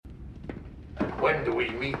When do we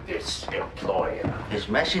meet this employer? His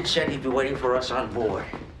message said he'd be waiting for us on board.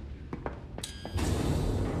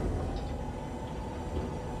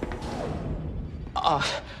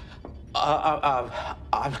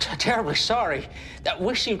 I'm terribly sorry.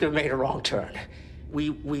 We seem to have made a wrong turn.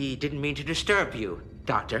 We didn't mean to disturb you,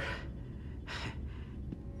 Doctor.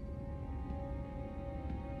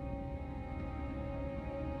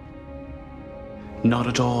 Not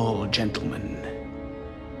at all, gentlemen.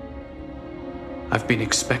 I've been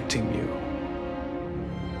expecting you.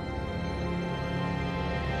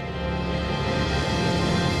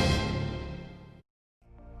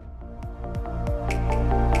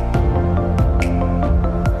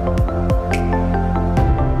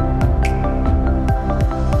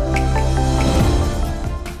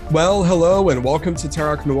 Well, hello and welcome to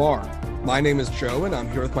Terok Noir. My name is Joe and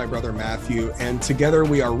I'm here with my brother Matthew, and together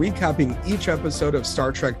we are recapping each episode of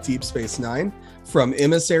Star Trek Deep Space Nine, from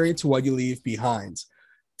Emissary to What You Leave Behind.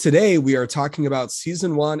 Today we are talking about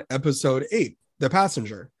Season 1, Episode 8, The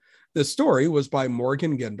Passenger. The story was by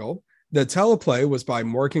Morgan Gindel. The teleplay was by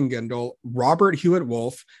Morgan Gindel, Robert Hewitt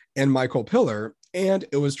Wolf, and Michael Piller, and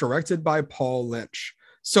it was directed by Paul Lynch.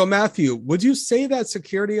 So Matthew, would you say that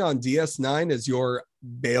security on DS9 is your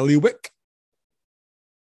bailiwick?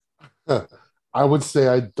 I would say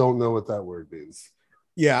I don't know what that word means.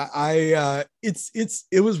 Yeah,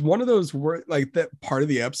 it was one of those words, like that part of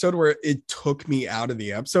the episode where it took me out of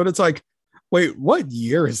the episode. It's like, wait, what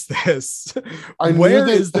year is this? Where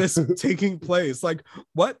is this taking place? Like,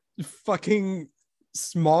 what fucking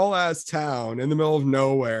small ass town in the middle of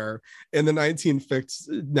nowhere in the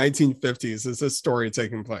 1950s is this story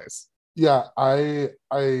taking place? Yeah, I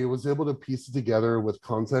was able to piece it together with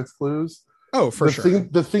context clues. Oh, for sure.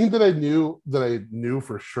 The thing that I knew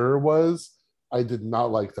for sure was I did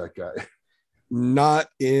not like that guy. Not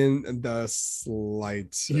in the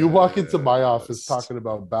slightest. You walk into my office talking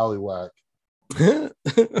about Ballywhack. About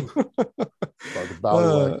the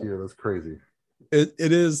Ballywhack here, that's crazy. It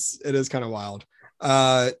is kind of wild.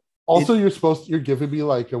 Also, you're giving me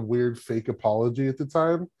like a weird fake apology at the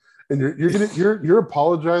time, and you're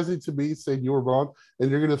apologizing to me saying you were wrong,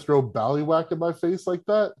 and you're gonna throw Ballywhack in my face like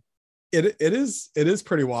that. It is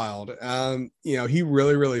pretty wild. He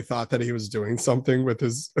really thought that he was doing something with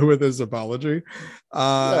his apology.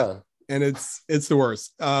 And it's the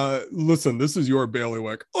worst. Listen, this is your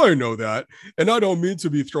bailiwick. I know that, and I don't mean to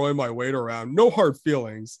be throwing my weight around. No hard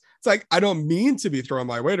feelings. It's like, I don't mean to be throwing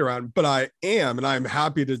my weight around, but I am, and I'm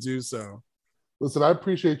happy to do so. Listen, I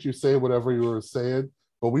appreciate you saying whatever you were saying,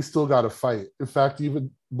 but we still got to fight. In fact,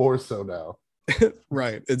 even more so now.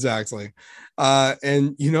 Right, exactly.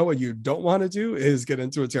 And you know what you don't want to do is get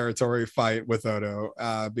into a territory fight with Odo,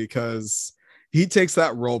 because he takes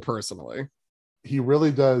that role personally. He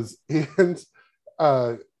really does. And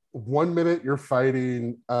 1 minute you're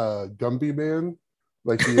fighting Gumby Man,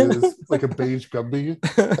 like he is like a beige Gumby.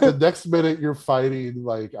 The next minute you're fighting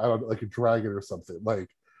like a dragon or something. Like,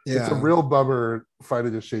 yeah. It's a real bummer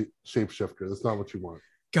fighting a shapeshifter. That's not what you want.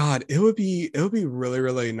 God, it would be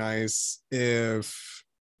really nice if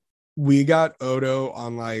we got Odo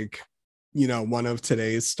on one of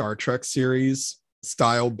today's Star Trek series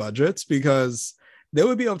style budgets, because they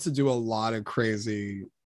would be able to do a lot of crazy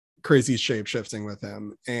shape shifting with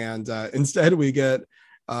him. And instead we get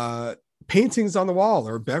paintings on the wall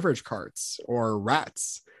or beverage carts or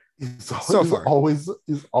rats. He's always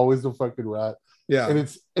a fucking rat. Yeah.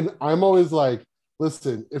 And I'm always like,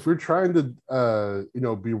 listen, if you're trying to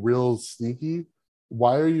be real sneaky,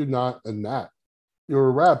 why are you not a gnat? You're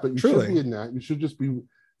a rat, but you should be a gnat. You should just be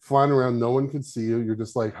flying around. No one can see you. You're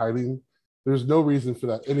just like hiding. There's no reason for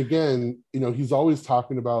that. And again, he's always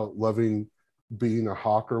talking about loving being a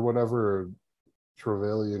hawk or whatever, or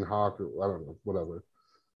Trevelyan hawk, or I don't know, whatever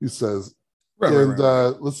he says. Right.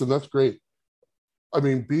 Listen, that's great. I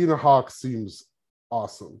mean, being a hawk seems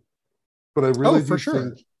awesome, but I really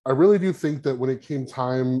do think that when it came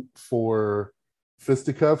time for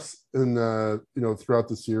fisticuffs and throughout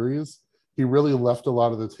the series, he really left a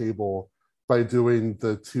lot of the table by doing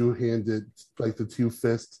the two-handed, like the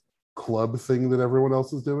two-fist club thing that everyone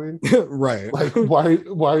else is doing. Right. Like, why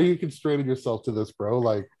are you constraining yourself to this, bro?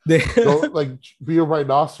 Like, don't be a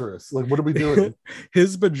rhinoceros. Like, what are we doing?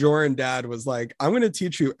 His Bajoran dad was like, I'm going to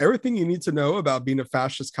teach you everything you need to know about being a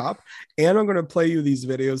fascist cop, and I'm going to play you these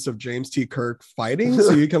videos of James T. Kirk fighting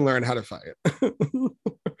so you can learn how to fight.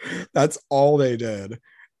 That's all they did.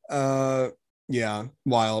 Yeah,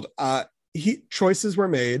 wild. Choices were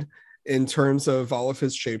made in terms of all of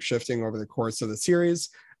his shape-shifting over the course of the series.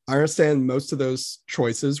 I understand most of those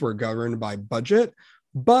choices were governed by budget,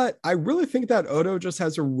 But I really think that Odo just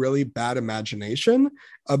has a really bad imagination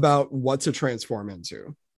about what to transform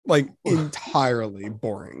into. Like entirely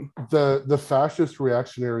boring. The fascist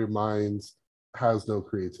reactionary mind has no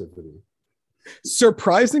creativity.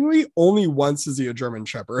 Surprisingly, only once is he a German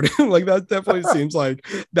Shepherd. Like that definitely seems like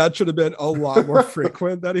that should have been a lot more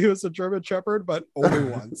frequent that he was a German Shepherd, but only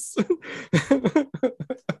once.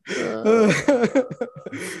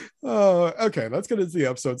 Oh, okay. Let's get into the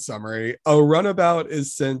episode summary. A runabout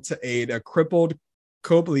is sent to aid a crippled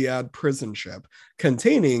Kobliad prison ship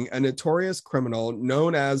containing a notorious criminal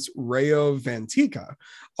known as Rayo Vantika.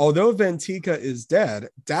 Although Vantika is dead,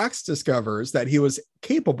 Dax discovers that he was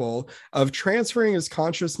capable of transferring his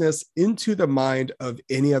consciousness into the mind of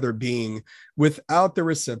any other being without the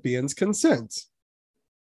recipient's consent.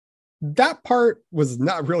 That part was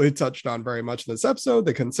not really touched on very much in this episode.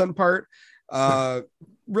 The consent part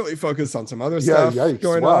really focused on some other stuff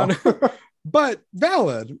going on, but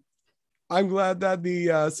valid. I'm glad that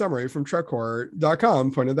the summary from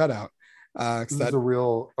trekhorror.com pointed that out. This is a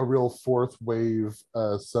real fourth wave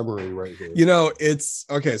summary right here. You know, it's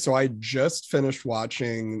okay. So I just finished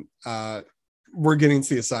watching. We're getting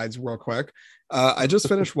to the asides real quick. I just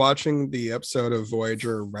finished watching the episode of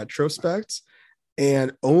Voyager Retrospect,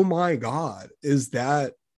 and oh my god, is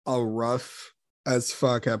that a rough as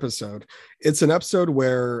fuck episode? It's an episode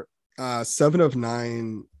where 7 of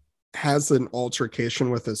 9 has an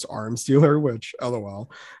altercation with this arms dealer, which LOL,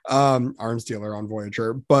 arms dealer on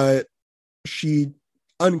Voyager, but she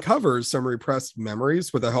uncovers some repressed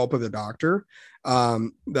memories with the help of the doctor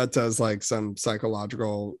that does like some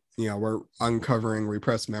psychological, we're uncovering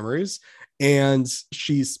repressed memories, and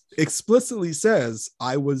she explicitly says,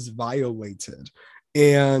 I was violated.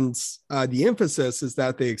 And the emphasis is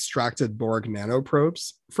that they extracted Borg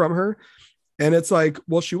nanoprobes from her. And it's like,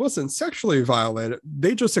 well, she wasn't sexually violated.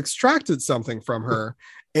 They just extracted something from her.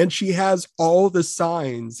 And she has all the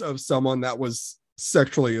signs of someone that was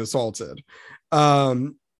sexually assaulted.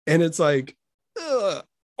 And it's like, ugh,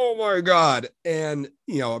 oh my God. And,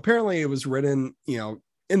 apparently it was written,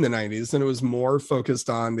 in the 90s, and it was more focused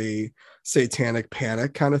on the satanic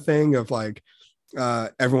panic kind of thing of like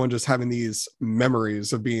everyone just having these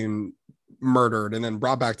memories of being murdered and then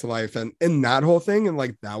brought back to life, and that whole thing, and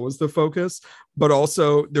like that was the focus. But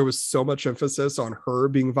also there was so much emphasis on her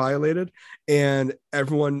being violated and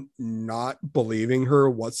everyone not believing her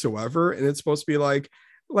whatsoever, and it's supposed to be like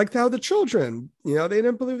how the children, they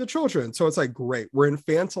didn't believe the children. So it's like, great, we're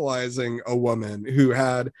infantilizing a woman who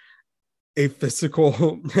had a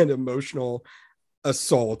physical and emotional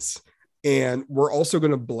assault, and we're also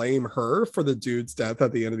going to blame her for the dude's death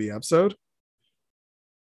at the end of the episode.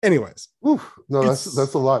 Anyways, oof, no,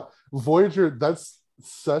 that's a lot. Voyager, that's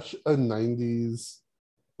such a 90s,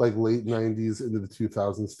 like late 90s into the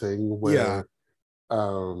 2000s thing where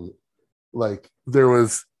like there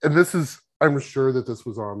was, and this is, I'm sure that this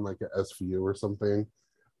was on like a SVU or something,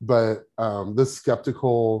 but this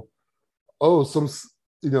skeptical, some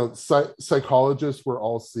psychologists were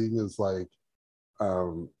all seen as like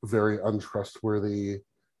very untrustworthy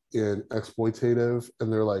and exploitative,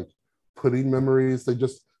 and they're like putting memories,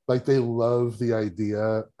 they love the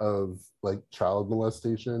idea of like child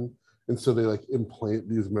molestation, and so they like implant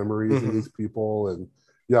these memories in these people and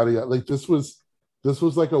yada yada. Like this was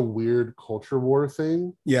like a weird culture war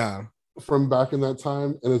thing from back in that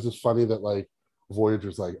time, and it's just funny that like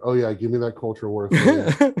Voyager's like, oh yeah, give me that culture war thing.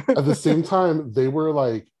 At the same time, they were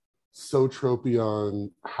like so tropey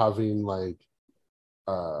on having like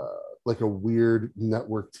a weird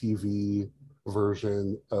network TV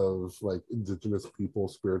version of like indigenous people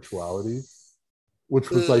spirituality,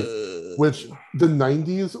 which was like, which the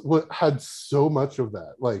 90s had so much of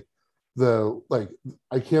that. Like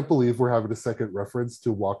I can't believe we're having a second reference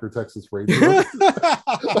to Walker Texas Ranger.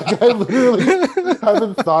 Like I literally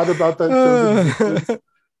haven't thought about that show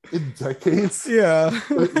in decades.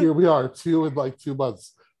 But here we are, 2 in like 2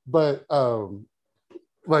 months. But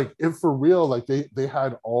like if for real, like they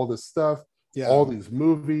had all this stuff, all these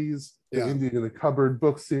movies, the Indian in the Cupboard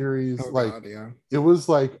book series, it was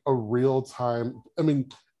like a real time. I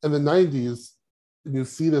mean, in the 90s, you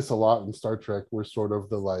see this a lot in Star Trek, where sort of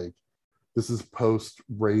the like, this is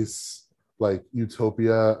post-race like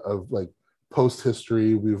utopia of like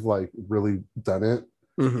post-history, we've like really done it.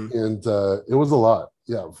 And it was a lot.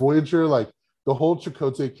 Voyager, like the whole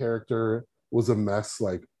Chakotay character was a mess,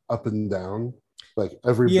 like up and down, like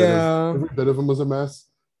every bit of him was a mess.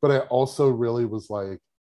 But I also really was like,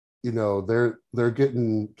 they're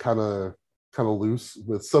getting kind of loose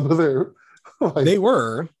with some of their like, they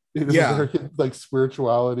were their, like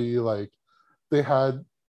spirituality. Like they had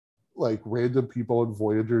like random people in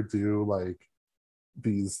Voyager do like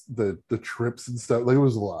the trips and stuff. Like, it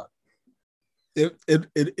was a lot.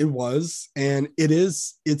 It was, and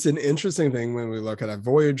it's an interesting thing when we look at a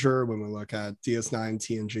Voyager, when we look at DS9,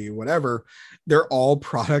 TNG, whatever. They're all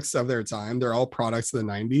products of their time. They're all products of the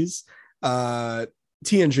 90s.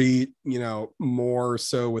 TNG, more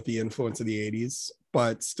so with the influence of the 80s,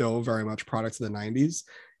 but still very much products of the 90s.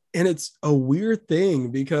 And it's a weird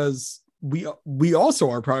thing because we also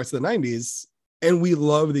are products of the 90s, and we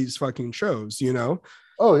love these fucking shows,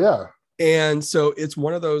 Oh yeah. And so it's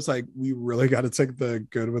one of those, like, we really got to take the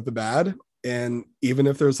good with the bad. And even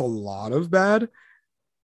if there's a lot of bad,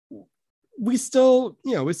 we still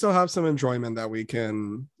have some enjoyment that we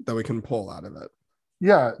can pull out of it.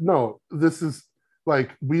 Yeah, no, this is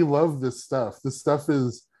like, we love this stuff. This stuff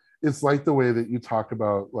is, it's like the way that you talk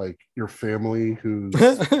about like your family who's,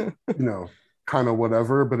 kind of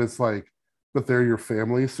whatever, but it's like, but they're your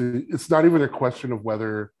family. So it's not even a question of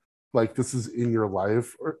whether like this is in your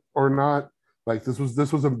life or not. Like, this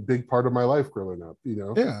was a big part of my life growing up,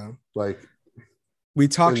 Yeah. Like, we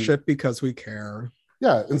talk shit because we care.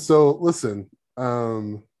 Yeah. And so listen,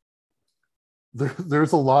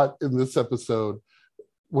 there's a lot in this episode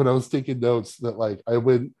when I was taking notes that like I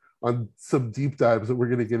went on some deep dives that we're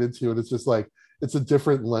going to get into, and it's just like, it's a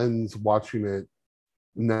different lens watching it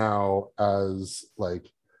now as like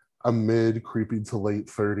a mid creeping to late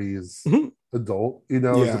 30s adult,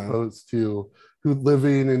 as opposed to who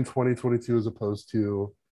living in 2022, as opposed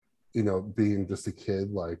to, being just a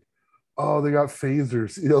kid. Like, oh, they got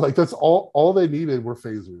phasers, like that's all they needed were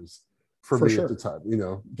phasers for me at the time.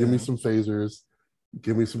 Give me some phasers,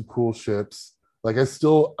 give me some cool ships. Like,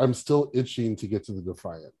 I'm still itching to get to the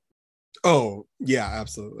Defiant. Oh yeah,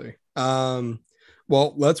 absolutely.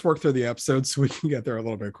 Well, let's work through the episode so we can get there a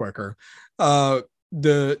little bit quicker.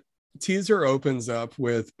 The teaser opens up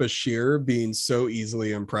with Bashir being so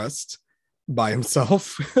easily impressed by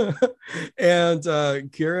himself. And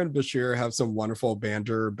Kira and Bashir have some wonderful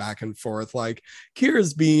banter back and forth. Like,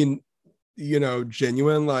 Kira's being,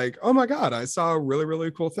 genuine, like, oh my God, I saw a really, really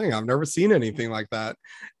cool thing. I've never seen anything like that.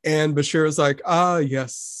 And Bashir is like,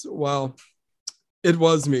 yes, well, it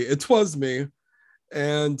was me.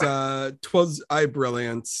 And 'twas I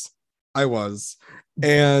brilliant. I was.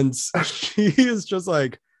 And she is just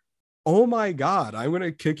like, oh my God, I'm going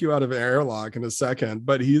to kick you out of an airlock in a second.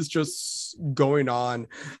 But he's just going on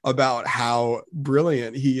about how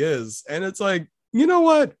brilliant he is. And it's like, you know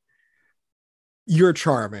what? You're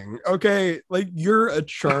charming. Okay. Like, you're a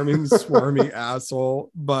charming, swarmy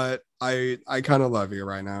asshole, but I kind of love you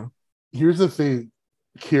right now. Here's the thing.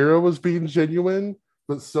 Kira was being genuine,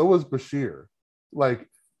 but so was Bashir. Like,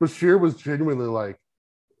 Bashir was genuinely like,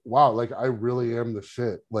 wow, like, I really am the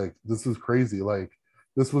shit. Like, this is crazy. Like,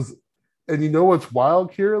 this was, and you know what's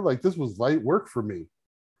wild, Kira? Like, this was light work for me.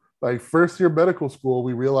 Like, first year medical school,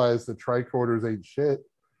 we realized that tricorders ain't shit,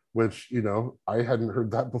 which, I hadn't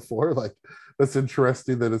heard that before. Like, that's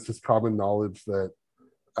interesting that it's just common knowledge that,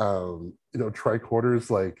 tricorders,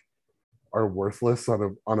 like, are worthless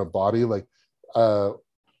on a body. Like,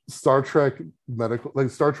 Star Trek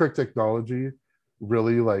technology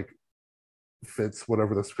really, like, fits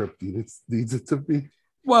whatever the script needs it to be.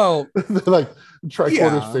 Well, like,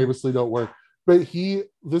 tricorders famously don't work, but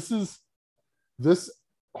this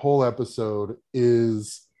whole episode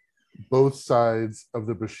is both sides of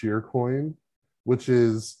the Bashir coin, which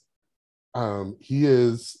is he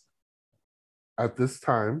is, at this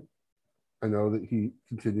time, I know that he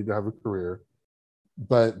continued to have a career,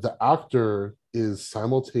 but the actor is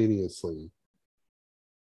simultaneously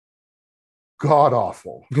god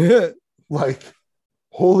awful. Like,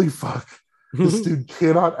 holy fuck, this dude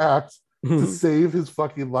cannot act to save his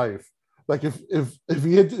fucking life. Like, if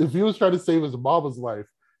he was trying to save his mama's life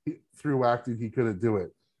through acting, he couldn't do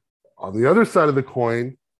it. On the other side of the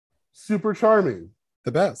coin, super charming,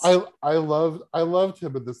 the best. I loved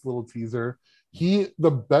him in this little teaser.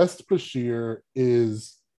 The best Bashir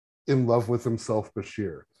is in love with himself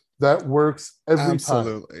Bashir. That works every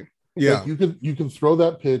Absolutely. time. Yeah. Like, you can throw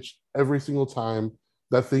that pitch every single time.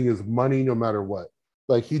 That thing is money no matter what.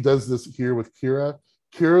 Like, he does this here with Kira.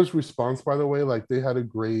 Kira's response, by the way, like, they had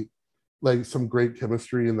some great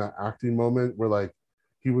chemistry in that acting moment where, like,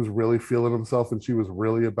 he was really feeling himself and she was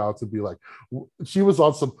really about to be like, she was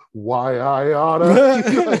on some why I oughta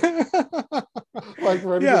like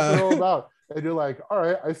ready to throw him out. And you're like, all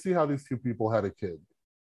right, I see how these two people had a kid.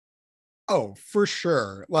 Oh, for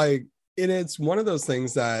sure. Like, and it's one of those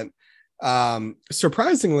things that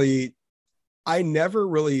surprisingly, I never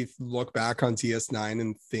really look back on DS9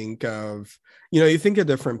 and think of, you think of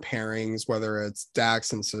different pairings, whether it's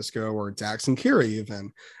Dax and Cisco or Dax and Kira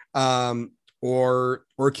even, or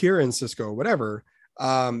Kira and Cisco, whatever.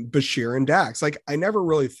 Bashir and Dax. Like, I never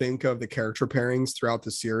really think of the character pairings throughout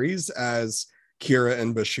the series as Kira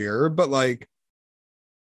and Bashir, but like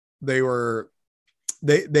they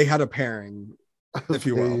had a pairing, if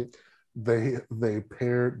you will. They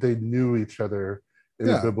knew each other in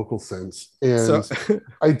a biblical sense. And so,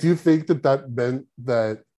 I do think that meant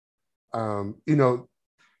that,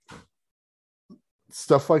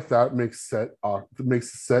 stuff like that makes set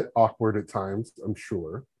awkward at times, I'm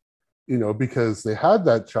sure, because they had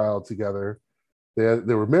that child together.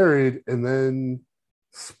 They were married and then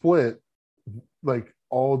split, like,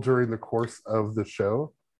 all during the course of the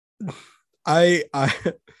show. I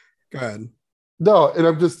go ahead. No, and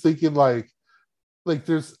I'm just thinking like I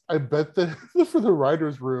bet that for the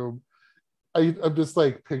writer's room, I'm just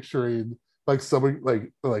like picturing like someone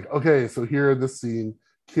like okay, so here in this scene,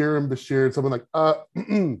 Kira and Bashir, and someone like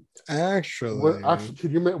actually,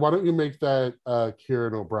 why don't you make that Kira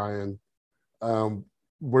and O'Brien?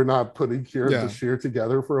 We're not putting Kira and Bashir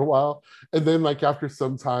together for a while, and then like after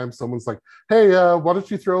some time, someone's like, hey, why don't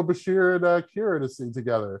you throw Bashir and Kira in a scene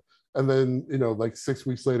together? And then like 6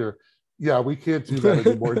 weeks later, yeah, we can't do that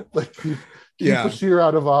anymore. Like keep Bashir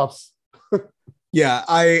out of ops. Yeah,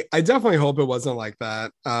 I definitely hope it wasn't like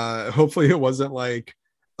that. Hopefully it wasn't like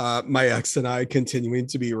my ex and I continuing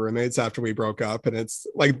to be roommates after we broke up, and it's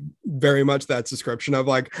like very much that description of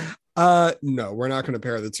like, no, we're not going to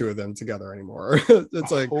pair the two of them together anymore.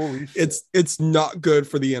 It's like it's not good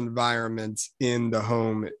for the environment in the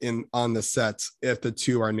home on the set if the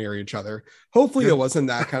two are near each other. Hopefully it wasn't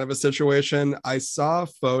that kind of a situation. I saw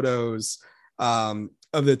photos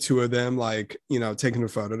of the two of them, like, taking a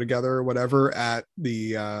photo together or whatever at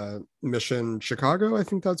the Mission Chicago, I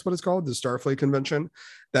think that's what it's called, the Starfleet convention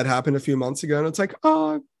that happened a few months ago. And it's like,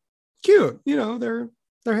 oh, cute, they're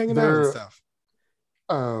hanging out and stuff.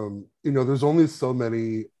 There's only so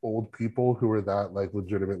many old people who are that like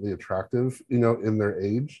legitimately attractive, in their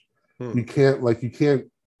age. You can't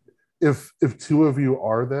if two of you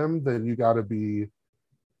are them, then you got to be,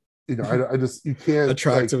 I just, you can't,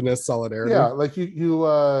 attractiveness, like, solidarity. Yeah, like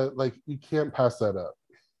you can't pass that up.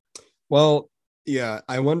 Well, yeah,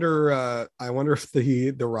 I wonder if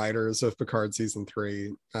the writers of Picard season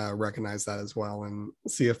 3 recognize that as well, and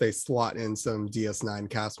see if they slot in some DS9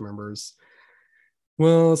 cast members.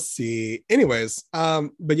 We'll see. Anyways,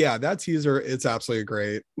 but yeah, that teaser, it's absolutely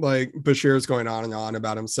great. Like, Bashir's going on and on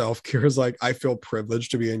about himself. Kira's like, I feel privileged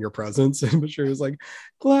to be in your presence, and Bashir's like,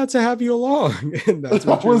 glad to have you along. And that's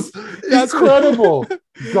incredible.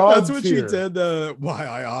 That's what she did. Why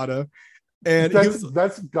I oughta. And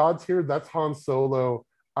that's God tier. That's Han Solo,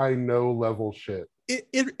 I know level shit.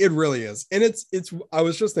 It really is. And it's I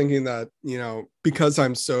was just thinking that, because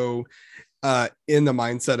I'm so in the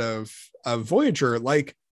mindset of Voyager,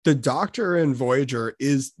 like, the Doctor in Voyager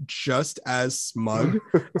is just as smug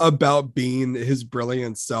about being his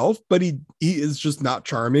brilliant self, but he is just not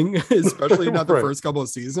charming, especially not the first couple of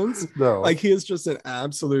seasons. No. Like, he is just an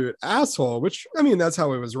absolute asshole, which, I mean, that's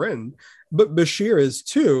how it was written. But Bashir is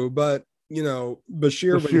too. But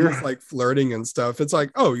Bashir, when he's like flirting and stuff, it's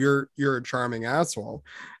like, oh, you're a charming asshole.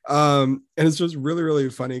 And it's just really, really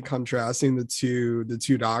funny contrasting the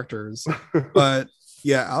two doctors. But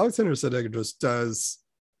yeah, Alexander Siddig just does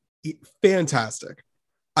fantastic.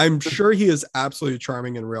 I'm sure he is absolutely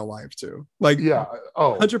charming in real life too. Like,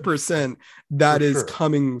 100% that is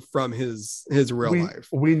coming from his real life.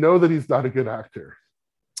 We know that he's not a good actor.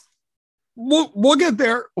 We'll get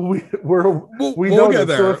there. We know get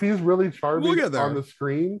there. So if he's really charming on the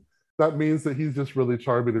screen, that means that he's just really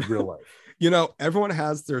charming in real life. Everyone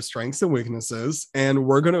has their strengths and weaknesses, and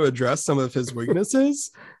we're going to address some of his weaknesses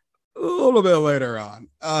a little bit later on.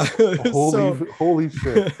 Holy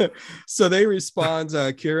shit. So they respond,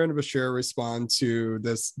 Kira and Bashir respond to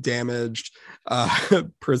this damaged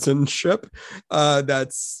prison ship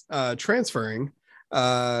that's transferring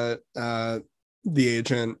the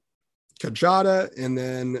agent Kajada and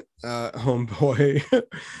then homeboy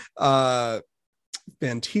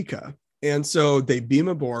Vantika. And so they beam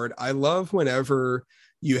aboard. I love whenever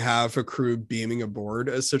you have a crew beaming aboard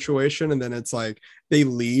a situation, and then it's like they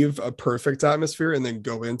leave a perfect atmosphere and then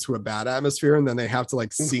go into a bad atmosphere, and then they have to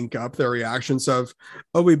like sync up their reactions of,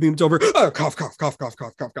 oh, we beamed over, oh, cough, cough, cough, cough,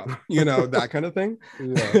 cough, cough, cough, that kind of thing.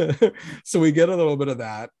 Yeah. So we get a little bit of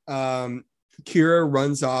that. Kira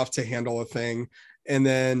runs off to handle a thing, and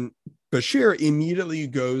then Bashir immediately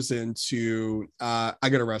goes into I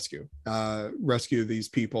gotta rescue these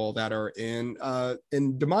people that are in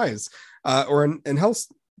demise or in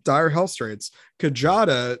dire health straits.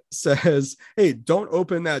 Kajada says, hey, don't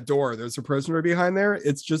open that door, there's a prisoner behind there,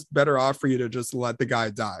 it's just better off for you to just let the guy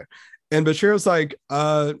die. And Bashir's like,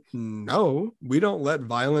 no, we don't let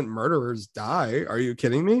violent murderers die. Are you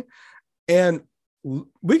kidding me? And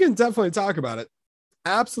we can definitely talk about it.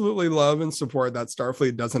 Absolutely love and support that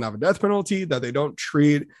Starfleet doesn't have a death penalty, that they don't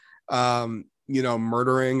treat,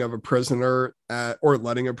 murdering of a prisoner or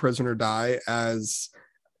letting a prisoner die as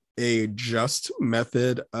a just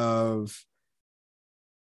method of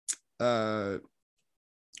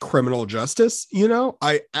criminal justice.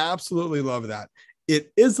 I absolutely love that.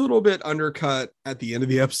 It is a little bit undercut at the end of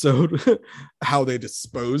the episode how they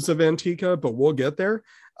dispose of Antika, but we'll get there.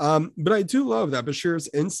 But I do love that Bashir's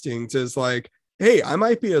instinct is like, hey, I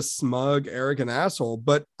might be a smug, arrogant asshole,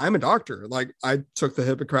 but I'm a doctor. Like, I took the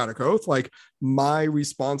Hippocratic Oath. Like, my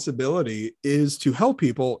responsibility is to help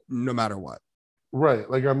people no matter what. Right.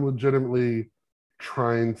 Like, I'm legitimately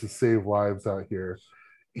trying to save lives out here.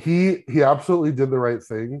 He absolutely did the right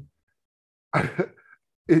thing.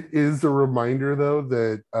 It is a reminder, though,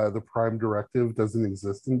 that the Prime Directive doesn't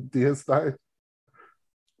exist in DS9.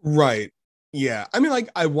 Right. Yeah. I mean, like,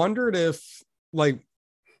 I wondered if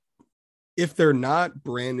they're not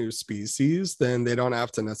brand new species, then they don't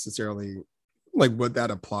have to necessarily, like, would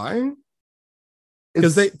that apply?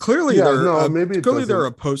 Because they're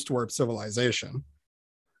a post-warp civilization.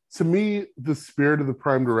 To me, the spirit of the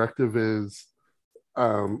Prime Directive is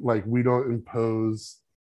we don't impose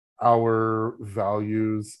our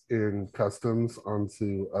values and customs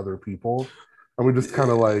onto other people, and we just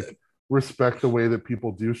kind of like respect the way that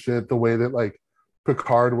people do shit, the way that like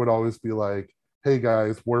Picard would always be like, hey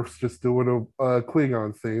guys, Worf's just doing a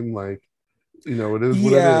Klingon thing, like, it is what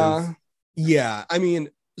it is. Yeah, I mean,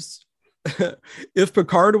 if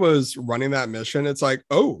Picard was running that mission, it's like,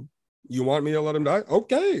 oh, you want me to let him die?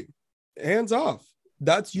 Okay, hands off.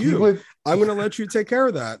 That's you. I'm going to let you take care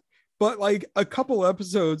of that. But like a couple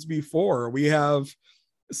episodes before, we have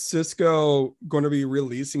Sisko going to be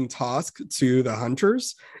releasing Tosk to the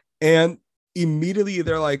Hunters, and immediately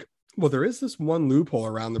they're like, well, there is this one loophole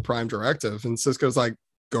around the Prime Directive, and Sisko's like,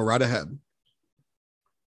 go right ahead.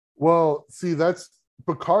 Well, see, that's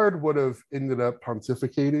Picard would have ended up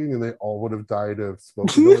pontificating, and they all would have died of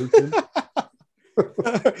smoke inhalation.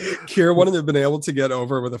 Kira wouldn't have been able to get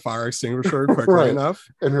over with a fire extinguisher quickly enough.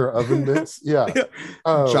 And her oven mitts,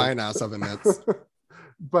 giant ass oven mitts.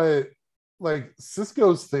 But like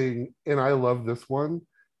Sisko's thing, and I love this one,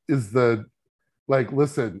 is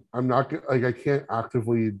listen, I'm not like, I can't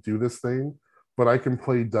actively do this thing, but I can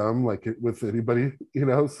play dumb like it with anybody,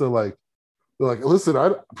 so like they're like, listen, I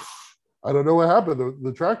don't know what happened.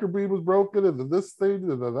 The tractor beam was broken, and then this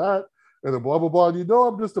thing, and then that, and then blah blah blah. And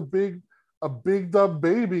I'm just a big dumb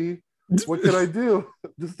baby. What can I do?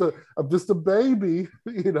 I'm just a baby,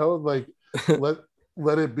 like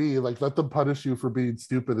let it be. Like, let them punish you for being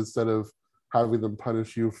stupid instead of having them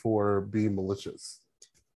punish you for being malicious.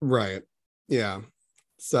 Right. Yeah.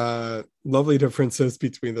 It's lovely differences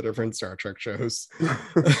between the different Star Trek shows.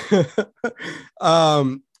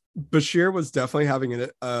 Bashir was definitely having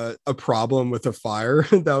a problem with a fire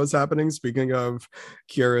that was happening. Speaking of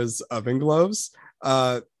Kira's oven gloves,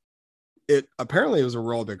 it apparently was a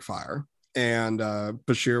real big fire, and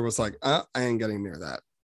Bashir was like, I ain't getting near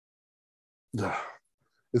that.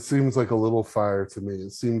 It seems like a little fire to me.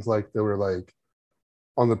 It seems like they were like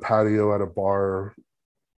on the patio at a bar,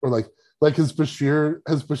 or like has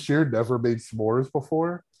Bashir never made s'mores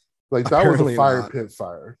before? Like, that apparently was a fire not. Pit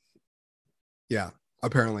fire. Yeah,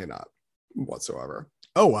 apparently not whatsoever.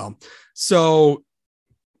 Oh well. So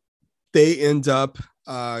they end up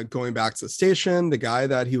going back to the station. The guy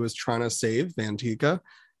that he was trying to save, Antika,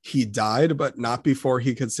 he died, but not before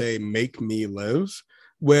he could say, make me live,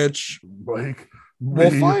 which we'll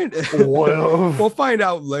find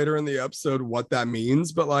out later in the episode what that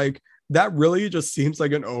means. But like, that really just seems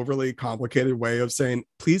like an overly complicated way of saying,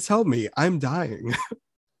 please help me, I'm dying.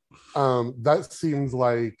 That seems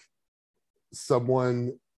like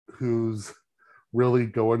someone who's really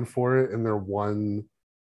going for it, and they're one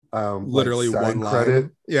literally like one credit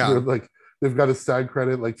line. Yeah, like they've got a SAG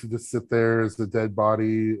credit, like to just sit there as the dead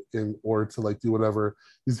body or to like do whatever.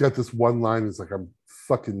 He's got this one line. He's like, I'm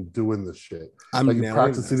fucking doing this shit. I'm like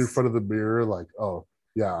practicing in front of the mirror. Like, oh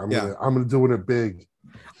yeah, I'm gonna doing it big.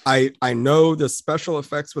 I know the special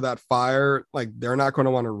effects with that fire, like they're not going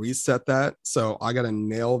to want to reset that, so I got to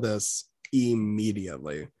nail this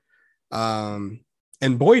immediately. And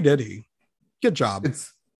boy did he. Good job.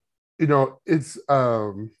 It's not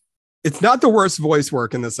the worst voice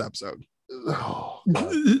work in this episode. Oh,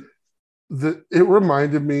 it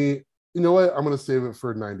reminded me, you know what? I'm going to save it for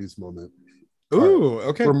a 90s moment. Ooh,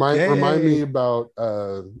 okay. Remind me about,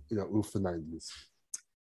 oof, the 90s.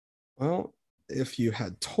 Well, if you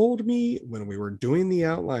had told me when we were doing the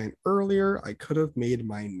outline earlier, I could have made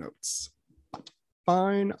my notes.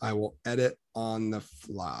 Fine, I will edit on the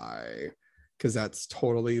fly because that's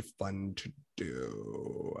totally fun to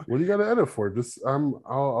do. What do you got to edit for? Just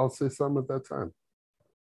I'll say something at that time.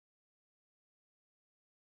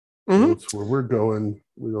 Notes where we're going.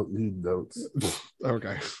 We don't need notes.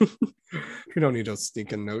 Okay. We don't need those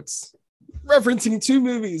stinking notes. Referencing 2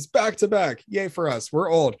 movies back to back. Yay for us. We're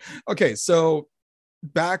old. Okay, so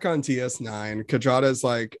back on DS9, Kajada's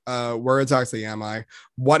like, where exactly am I?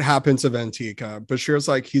 What happened to Ventika? Bashir's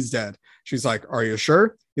like, he's dead. She's like, are you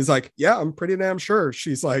sure? He's like, yeah, I'm pretty damn sure.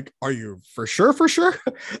 She's like, are you for sure?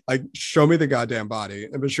 Like, show me the goddamn body.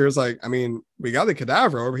 And Bashir's like, I mean, we got the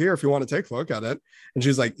cadaver over here if you want to take a look at it. And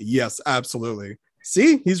she's like, yes, absolutely.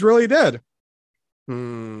 See, he's really dead.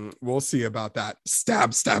 We'll see about that.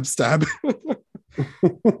 Stab. That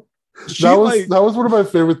was one of my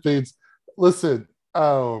favorite things. Listen,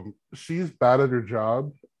 she's bad at her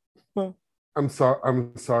job. Well, I'm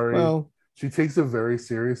sorry. Well, she takes it very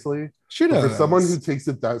seriously. She does. For someone who takes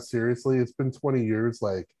it that seriously, it's been 20 years.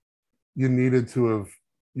 Like, you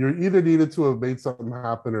either needed to have made something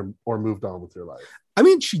happen or moved on with your life. I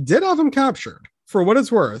mean, she did have him captured. For what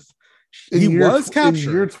it's worth, he was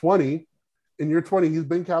captured. In year 20, he's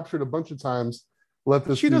been captured a bunch of times.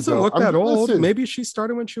 She doesn't look that old. Listen, maybe she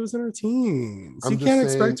started when she was in her teens. You can't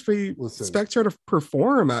expect her to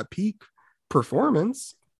perform at peak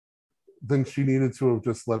performance. Then she needed to have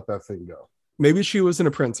just let that thing go. Maybe she was an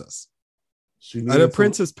apprentice. A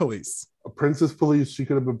princess police. She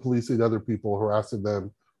could have been policing other people, harassing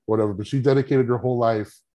them, whatever. But she dedicated her whole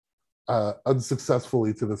life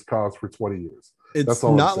unsuccessfully to this cause for 20 years. It's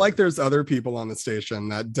not like there's other people on the station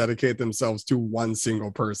that dedicate themselves to one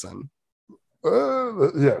single person.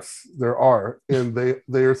 Yes, there are, and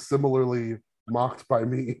they are similarly mocked by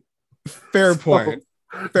me. Fair point.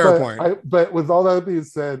 But with all that being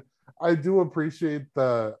said, I do appreciate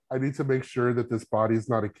I need to make sure that this body is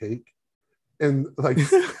not a cake, and like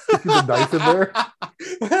sticking the knife in there.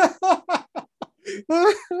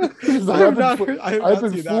 I've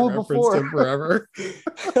been fooled before. In forever.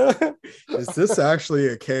 Is this actually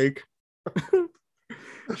a cake?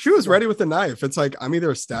 She was ready with the knife. It's like, I'm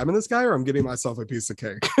either stabbing this guy or I'm getting myself a piece of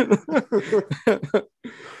cake.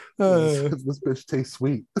 This bitch tastes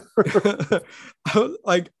sweet.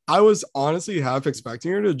 I was honestly half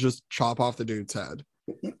expecting her to just chop off the dude's head.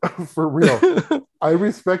 For real. I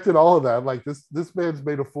respected all of that. Like, this man's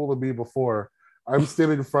made a fool of me before. I'm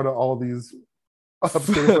standing in front of all these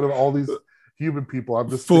human people. I'm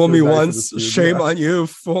just fool me once, shame on you.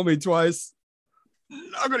 Fool me twice,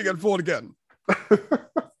 I'm gonna get fooled again.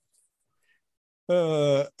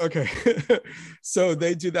 Okay. So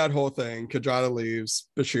they do that whole thing. Kajada leaves.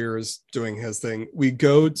 Bashir is doing his thing. We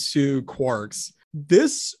go to Quark's.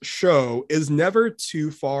 This show is never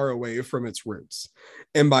too far away from its roots.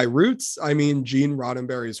 And by roots, I mean Gene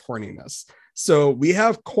Roddenberry's horniness. So we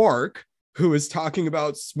have Quark, who is talking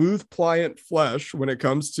about smooth, pliant flesh when it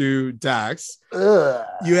comes to Dax. Ugh.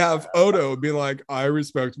 You have Odo being like, I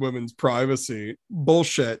respect women's privacy.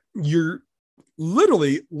 Bullshit. You're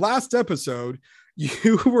literally, last episode,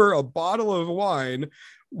 you were a bottle of wine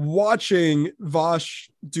watching Vosh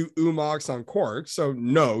do umaks on Quark. So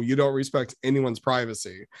no, you don't respect anyone's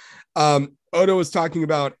privacy. Odo was talking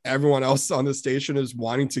about everyone else on the station is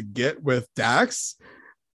wanting to get with Dax.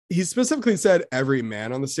 He specifically said every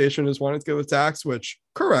man on the station is wanting to get with Dax, which,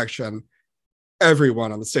 correction,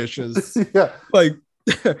 everyone on the station is like,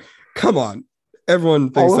 come on. Everyone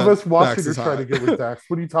thinks all of us watching Dax are trying to get with Dax.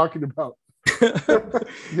 What are you talking about?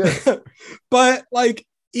 Yes. But like,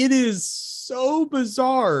 it is so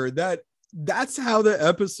bizarre that's how the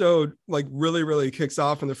episode like really kicks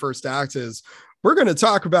off in the first act. Is we're going to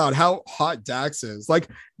talk about how hot Dax is. Like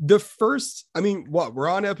the first, I mean, we're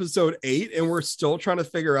on episode 8 and we're still trying to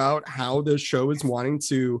figure out how this show is wanting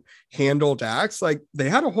to handle Dax. Like they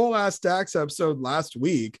had a whole ass Dax episode last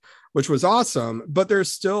week, which was awesome, but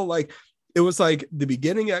there's still like, it was like the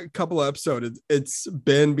beginning a couple episodes, it's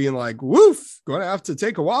been being like, woof, going to have to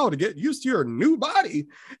take a while to get used to your new body.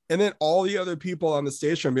 And then all the other people on the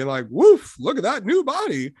station being like, woof, look at that new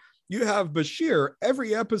body. You have Bashir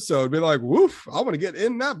every episode be like, woof, I want to get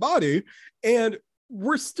in that body. And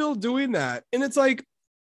we're still doing that. And it's like,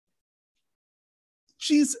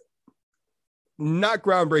 she's not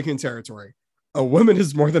groundbreaking territory. A woman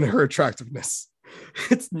is more than her attractiveness.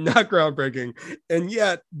 It's not groundbreaking. And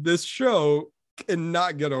yet this show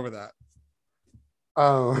cannot get over that.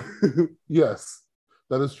 Yes,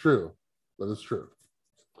 that is true. That is true.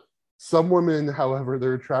 Some women, however,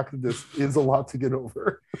 their attractiveness is a lot to get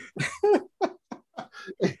over.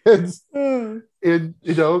 and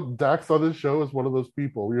Dax on this show is one of those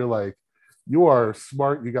people where you're like, you are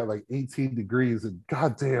smart, you got like 18 degrees, and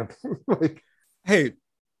goddamn, like, hey,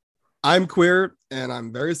 I'm queer and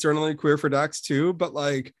I'm very certainly queer for Dax too, but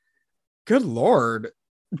like, good lord,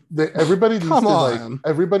 everybody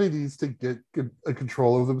needs to get a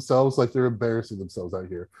control of themselves. Like, they're embarrassing themselves out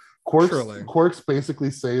here. Quark's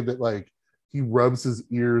basically saying that like he rubs his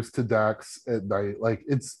ears to Dax at night. Like,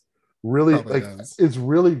 it's really it's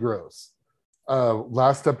really gross.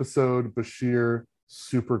 Last episode, Bashir,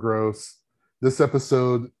 super gross. This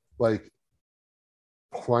episode, like,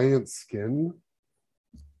 pliant skin,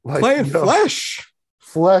 like pliant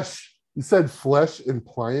flesh. You said flesh and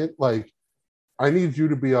pliant. Like, I need you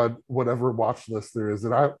to be on whatever watch list there is,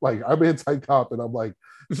 and I'm anti-cop, and I'm like,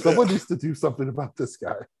 someone needs to do something about this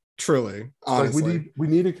guy. Truly, honestly, like we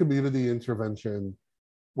need a community intervention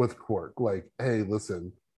with Quark. Like, hey,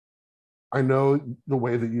 listen, I know the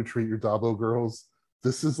way that you treat your Dabo girls.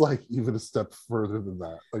 This is like even a step further than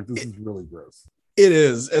that. Like, this is really gross. It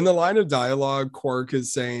is. In the line of dialogue, Quark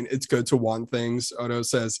is saying it's good to want things. Odo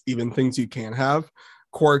says even things you can't have.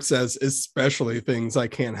 Quark says especially things I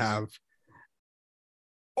can't have.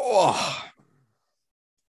 Oh.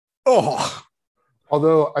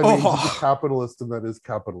 Although I mean, he's a capitalist, and that is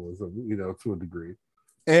capitalism, to a degree.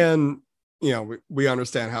 And we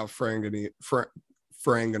understand how Ferenginar,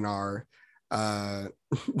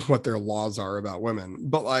 what their laws are about women,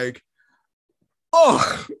 but like,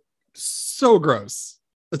 so gross.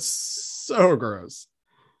 It's so gross.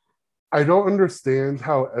 I don't understand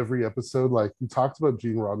how every episode, like, you talked about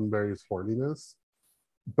Gene Roddenberry's horniness,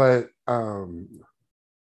 but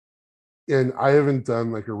and I haven't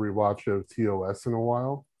done like a rewatch of TOS in a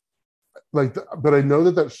while. Like, but I know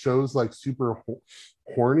that show's like super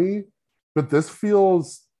horny, but this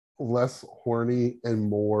feels less horny and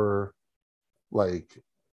more like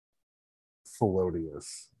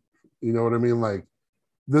felonious. You know what I mean? Like,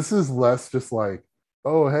 this is less just like,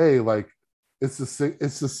 oh hey, like it's the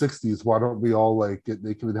 60s. Why don't we all like get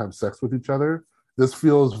naked and have sex with each other? This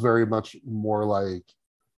feels very much more like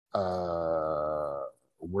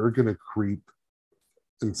we're gonna creep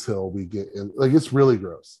until we get in. Like, it's really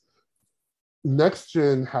gross. Next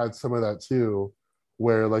Gen had some of that too,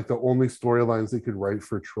 where like the only storylines they could write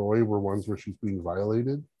for Troy were ones where she's being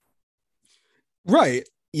violated. Right.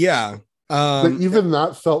 Yeah. But even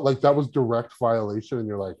that felt like that was direct violation, and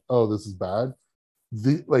you're like, oh, this is bad.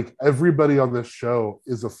 Like, everybody on this show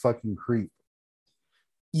is a fucking creep.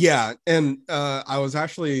 Yeah, and I was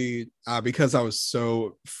actually because I was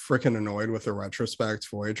so freaking annoyed with the retrospect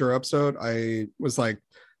Voyager episode, I was like,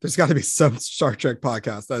 there's got to be some Star Trek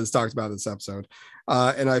podcast that has talked about this episode,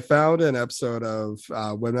 and I found an episode of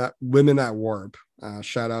Women at Warp.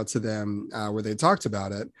 Shout out to them, where they talked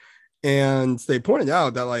about it, and they pointed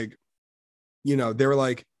out that, like, they were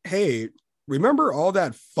like, hey, remember all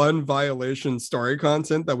that fun violation story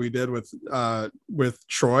content that we did with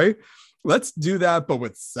Troy? Let's do that, but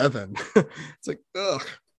with 7. It's like, ugh,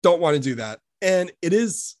 don't want to do that. And it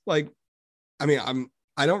is like, I mean,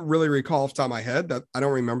 I don't really recall off the top of my head that I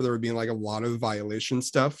don't remember there being like a lot of violation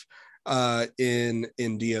stuff in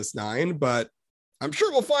DS9, but I'm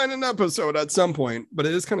sure we'll find an episode at some point. But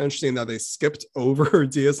it is kind of interesting that they skipped over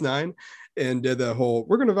DS9 and did the whole,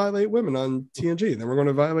 we're going to violate women on TNG, then we're going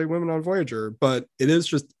to violate women on Voyager. But it is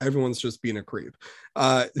just, everyone's just being a creep.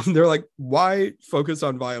 They're like, why focus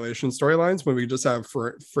on violation storylines when we just have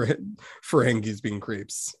Ferengis being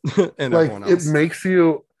creeps and like, everyone else? It makes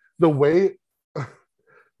you, the way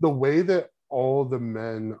that all the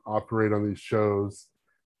men operate on these shows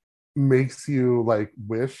makes you like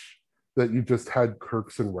wish that you just had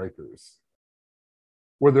Kirks and Rikers,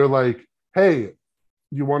 where they're like, hey,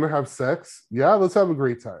 you want to have sex? Yeah, let's have a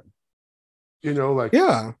great time. Like,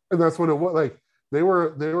 yeah. And that's what it was. Like, they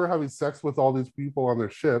were having sex with all these people on their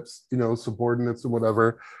ships, subordinates and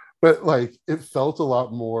whatever. But like, it felt a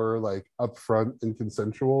lot more like upfront and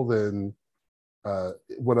consensual than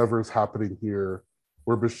whatever's happening here,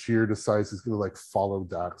 where Bashir decides he's gonna like follow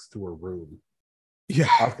Dax to her room. Yeah.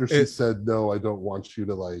 After she said, no, I don't want you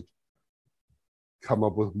to like come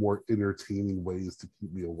up with more entertaining ways to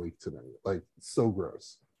keep me awake tonight. Like, so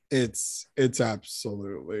gross. It's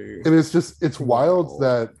absolutely, and it's wild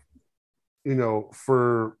that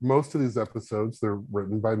for most of these episodes they're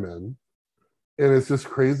written by men, and it's just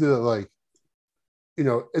crazy that like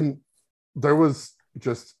and there was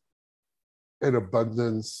just an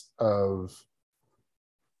abundance of,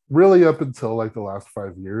 really up until like the last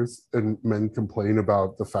 5 years, and men complain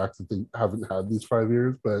about the fact that they haven't had these 5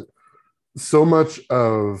 years, but so much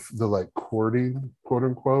of the like courting, quote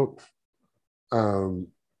unquote,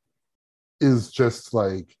 is just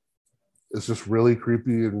like, it's just really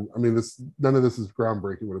creepy. And I mean, this, none of this is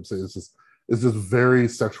groundbreaking. What I'm saying is just, it's just very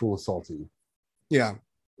sexual assaulty. Yeah.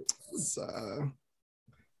 It's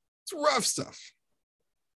rough stuff.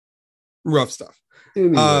 Rough stuff.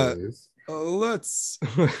 Anyways, let's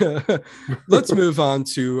move on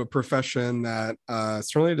to a profession that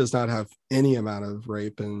certainly does not have any amount of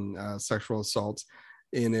rape and sexual assault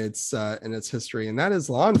in its history, and that is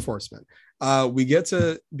law enforcement. We get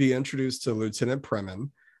to be introduced to Lieutenant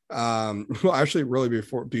Preman. Well, actually, really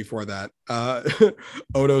before that,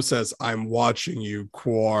 Odo says, "I'm watching you,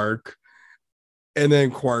 Quark," and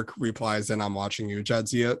then Quark replies, "And I'm watching you,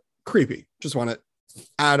 Jadzia." Creepy. Just want to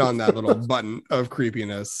add on that little button of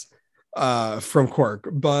creepiness from Quark.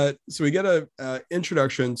 But so we get a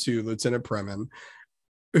introduction to Lieutenant Preman.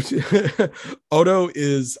 Odo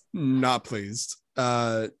is not pleased.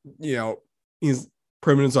 He's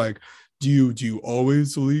Preman is like, do you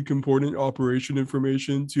always leak important operation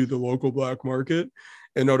information to the local black market?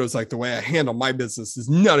 And Odo's like, the way I handle my business is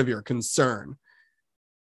none of your concern.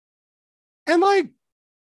 And like,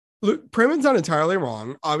 look, Preman's not entirely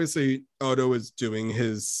wrong. Obviously, Odo is doing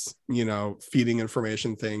his, feeding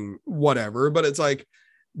information thing, whatever. But it's like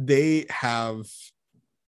they have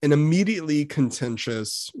an immediately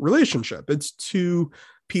contentious relationship. It's two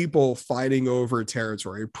people fighting over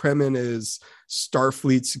territory. Preman is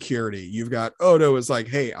Starfleet security. You've got Odo is like,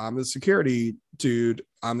 hey, I'm the security dude.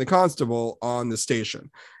 I'm the constable on the station.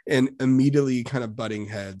 And immediately kind of butting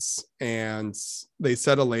heads. And they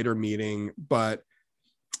set a later meeting, but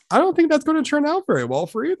I don't think that's going to turn out very well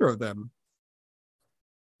for either of them.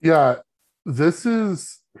 Yeah, this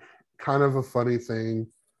is kind of a funny thing.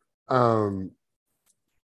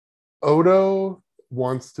 Odo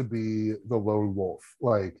wants to be the lone wolf.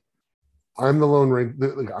 Like, I'm the lone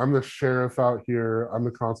ranger. Like, I'm the sheriff out here. I'm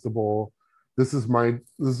the constable. This is my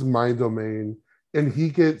domain. And he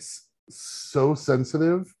gets so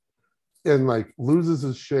sensitive and like loses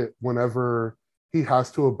his shit whenever he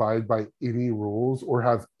has to abide by any rules or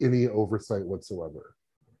have any oversight whatsoever.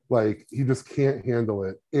 Like, he just can't handle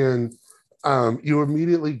it. And you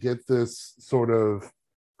immediately get this sort of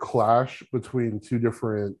clash between two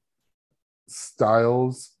different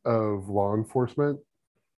styles of law enforcement,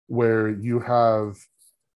 where you have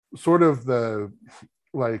sort of the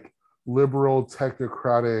like liberal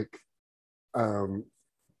technocratic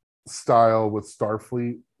style with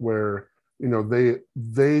Starfleet, where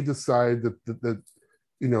they decide that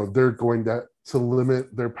they're going to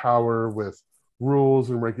limit their power with rules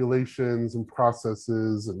and regulations and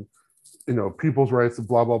processes and people's rights and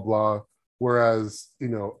blah blah blah, whereas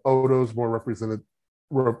Odo's more representative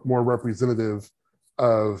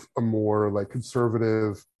of a more like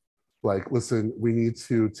conservative, like, listen, we need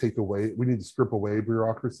to strip away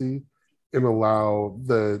bureaucracy and allow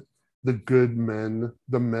the good men,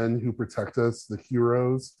 the men who protect us, the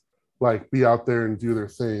heroes, like, be out there and do their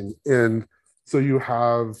thing. And so you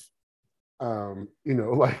have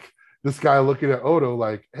like this guy looking at Odo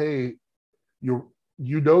like, hey,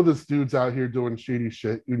 this dude's out here doing shady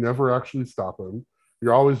shit. You never actually stop him.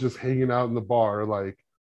 You're always just hanging out in the bar. Like,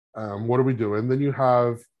 what are we doing? Then you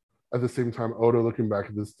have, at the same time, Odo looking back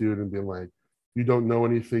at this dude and being like, you don't know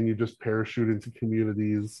anything. You just parachute into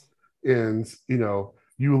communities. And,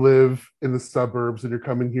 you live in the suburbs and you're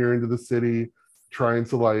coming here into the city trying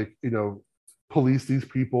to, like, police these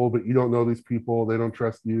people, but you don't know these people. They don't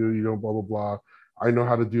trust you. You don't blah, blah, blah. I know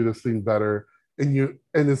how to do this thing better. And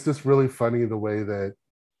it's just really funny the way that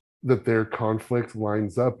their conflict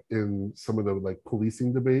lines up in some of the like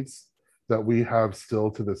policing debates that we have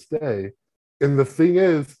still to this day. And the thing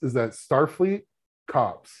is that Starfleet,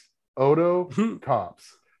 cops, Odo,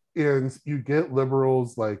 cops. And you get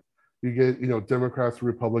liberals, like, you get, Democrats and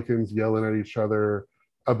Republicans yelling at each other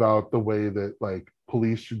about the way that like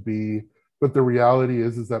police should be. But the reality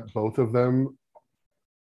is that both of them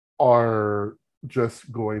are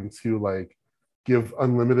just going to like give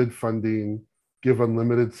unlimited funding, give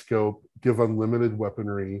unlimited scope, give unlimited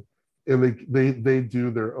weaponry, and they do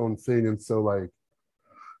their own thing. And so like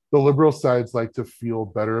the liberal sides like to feel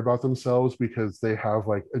better about themselves because they have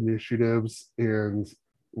like initiatives and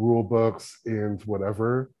rule books and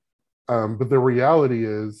whatever. But the reality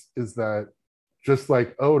is that just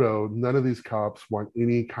like Odo, none of these cops want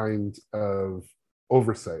any kind of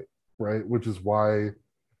oversight, right? Which is why,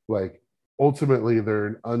 like, ultimately they're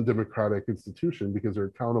an undemocratic institution because they're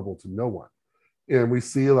accountable to no one. And we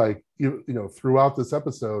see, like, throughout this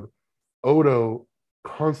episode, Odo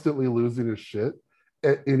constantly losing his shit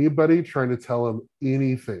at anybody trying to tell him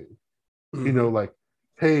anything. Like,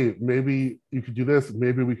 hey, maybe you could do this,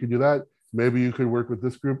 maybe we could do that, maybe you could work with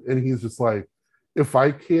this group. And he's just like, if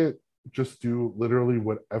I can't just do literally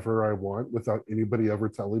whatever I want without anybody ever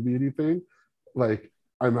telling me anything, like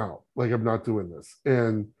I'm out. Like I'm not doing this.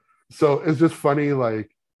 And so it's just funny, like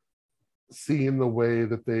seeing the way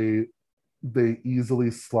that they easily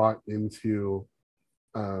slot into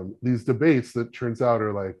these debates that turns out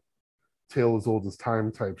are like tale as old as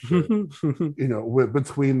time type shit,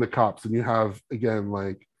 between the cops. And you have, again,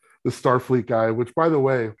 like the Starfleet guy, which, by the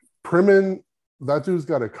way, Primin, that dude's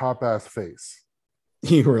got a cop ass face.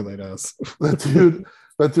 He really does. That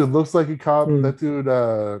dude looks like a cop. That dude,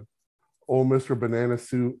 old Mr. Banana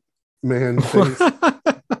Suit man face.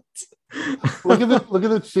 Look at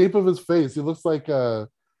the shape of his face. He looks like a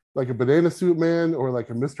banana suit man or like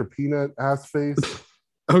a Mr. Peanut ass face.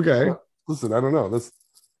 Okay. Listen, I don't know. That's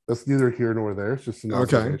neither here nor there. It's just an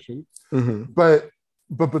observation. Mm-hmm. But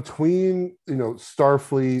between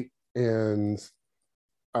Starfleet and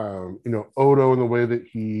Odo and the way that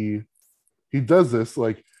he does this,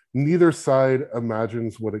 like neither side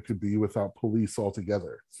imagines what it could be without police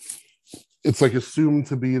altogether. It's like assumed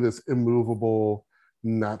to be this immovable,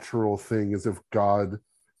 natural thing, as if God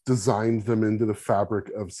designed them into the fabric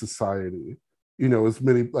of society. As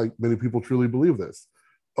many people truly believe this.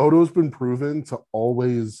 Odo's been proven to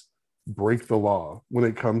always break the law when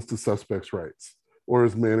it comes to suspects' rights or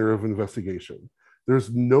his manner of investigation. There's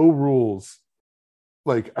no rules,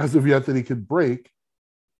 like as of yet, that he could break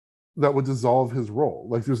that would dissolve his role.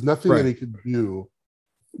 Like there's nothing that he could do,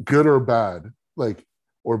 good or bad, like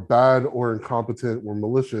or bad or incompetent or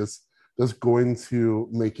malicious, that's going to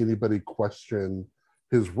make anybody question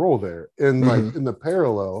his role there. And like in the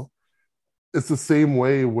parallel, it's the same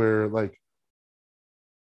way where like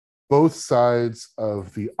both sides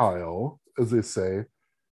of the aisle, as they say,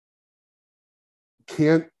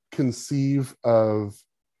 can't conceive of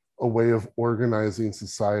a way of organizing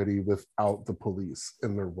society without the police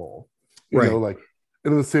in their role. Like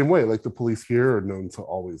in the same way, like the police here are known to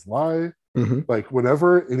always lie. Like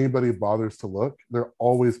whenever anybody bothers to look, they're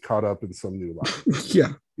always caught up in some new lie.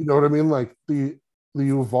 Yeah. You know what I mean? Like the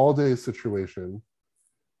Uvalde situation,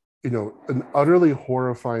 an utterly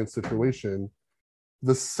horrifying situation.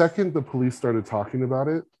 The second the police started talking about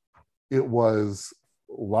it, it was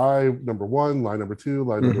lie number one, lie number two,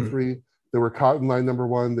 lie number three. They were caught in lie number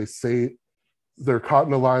one. They say they're caught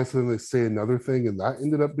in a lie, so then they say another thing, and that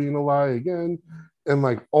ended up being a lie again. And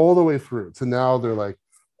like all the way through to now, they're like,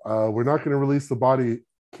 we're not going to release the body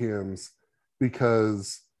cams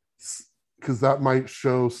because that might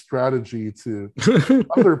show strategy to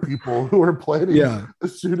other people who are planning the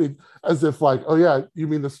shooting, as if like, oh yeah, you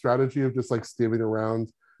mean the strategy of just like standing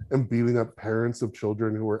around and beating up parents of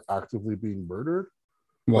children who are actively being murdered?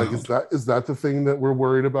 Wow. Like, is that the thing that we're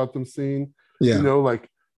worried about them seeing? Yeah. Like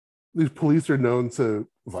these police are known to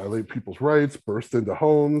violate people's rights, burst into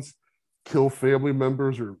homes, kill family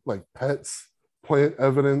members or like pets, plant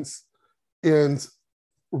evidence. And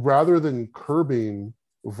rather than curbing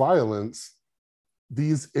violence,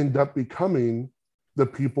 these end up becoming the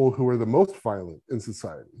people who are the most violent in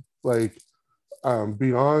society. Like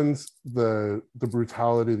beyond the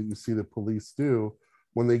brutality that you see the police do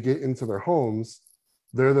when they get into their homes,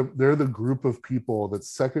 they're the group of people that's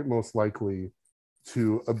second most likely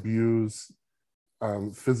to abuse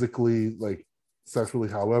physically, like sexually,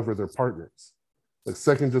 however, their partners. Like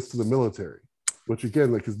second just to the military, which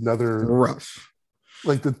again, like is another rough.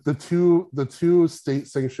 Like the two state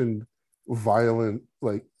sanctioned violent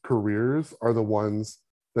like careers are the ones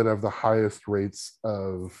that have the highest rates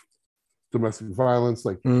of domestic violence,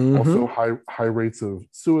 like also high rates of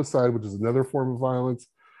suicide, which is another form of violence.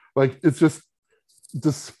 Like it's just,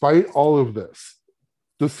 despite all of this,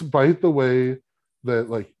 despite the way that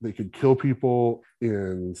like they could kill people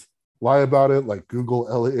and lie about it, like Google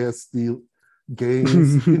LASD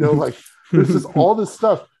gangs, like there's just all this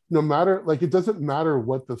stuff. No matter, like, it doesn't matter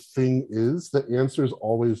what the thing is, the answer is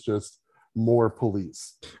always just more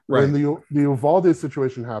police. Right. When the Uvalde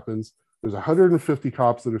situation happens, there's 150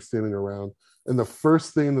 cops that are standing around, and the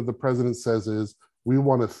first thing that the president says is, we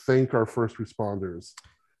want to thank our first responders,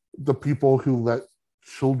 the people who let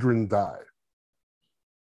children die.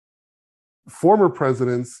 Former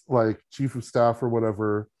presidents, like chief of staff or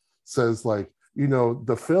whatever, says like,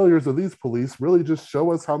 the failures of these police really just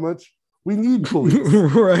show us how much we need police.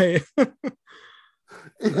 Right.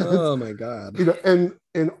 Oh my God.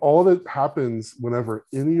 And all that happens whenever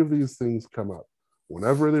any of these things come up,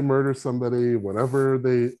 whenever they murder somebody, whenever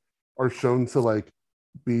they are shown to like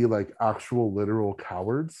be like actual literal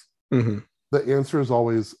cowards, the answer is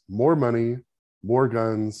always more money, more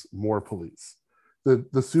guns, more police.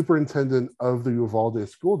 The superintendent of the Uvalde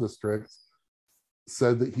school district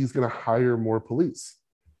said that he's going to hire more police.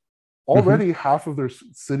 Already half of their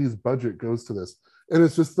city's budget goes to this. And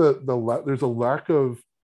it's just there's a lack of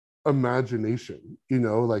imagination,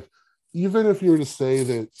 like even if you were to say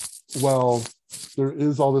that, well, there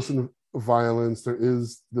is all this violence, there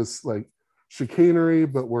is this like chicanery,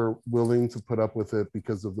 but we're willing to put up with it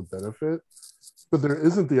because of the benefit. But there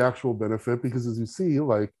isn't the actual benefit because, as you see,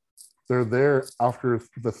 like they're there after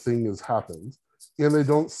the thing has happened and they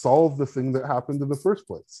don't solve the thing that happened in the first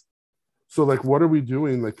place. So like, what are we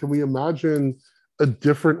doing? Like, can we imagine a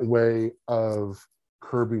different way of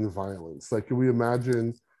curbing violence? Like, can we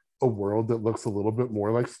imagine a world that looks a little bit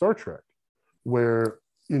more like Star Trek, where,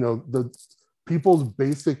 the people's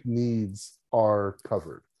basic needs are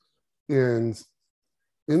covered? And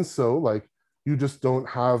so like, you just don't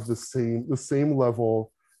have the same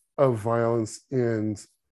level of violence and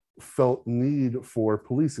felt need for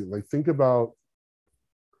policing. Like, think about,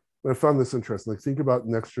 I found this interesting, like think about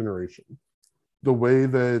Next Generation, the way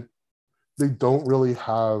that they don't really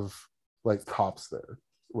have like cops there,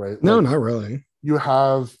 right? No, like, not really. You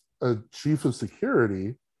have a chief of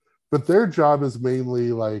security, but their job is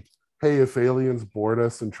mainly like, hey, if aliens board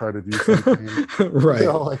us and try to do something, right?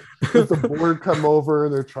 Like if the board come over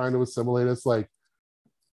and they're trying to assimilate us, like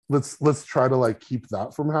let's try to like keep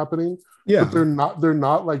that from happening. Yeah, but they're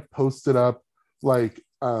not like posted up like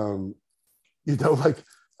like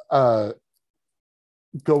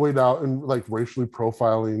going out and like racially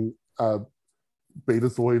profiling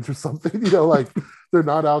betazoids or something. Like they're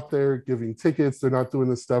not out there giving tickets, they're not doing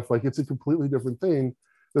this stuff. Like, it's a completely different thing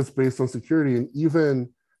that's based on security. And even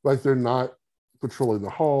like, they're not patrolling the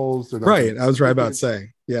halls, they're not right. I was right about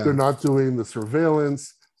saying, yeah, they're not doing the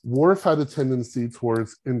surveillance. Worf had a tendency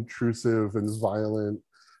towards intrusive and violent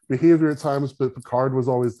behavior at times, but Picard was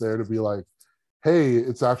always there to be like, hey,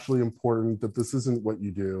 it's actually important that this isn't what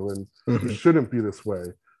you do, and it shouldn't be this way.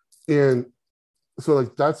 And so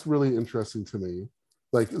like, that's really interesting to me,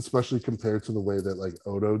 like especially compared to the way that like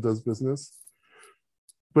Odo does business.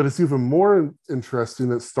 But it's even more interesting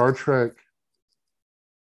that Star Trek,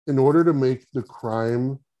 in order to make the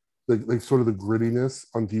crime, like sort of the grittiness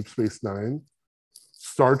on Deep Space Nine,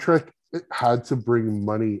 Star Trek had to bring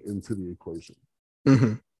money into the equation.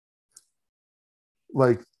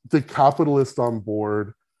 Like, the capitalist on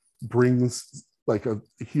board brings like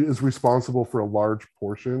he is responsible for a large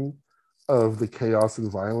portion of the chaos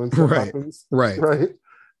and violence that happens. Right.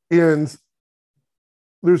 And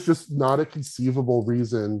there's just not a conceivable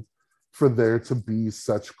reason for there to be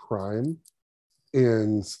such crime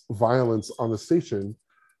and violence on the station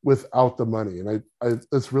without the money. And I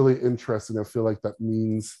it's really interesting. I feel like that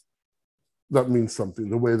means something,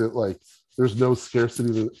 the way that like there's no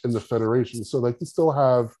scarcity in the Federation. So like, you still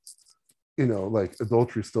have, like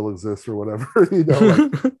adultery still exists or whatever, like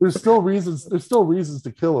there's still reasons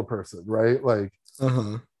to kill a person, right? Like,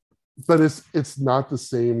 but it's not the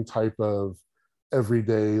same type of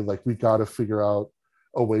everyday, like, we got to figure out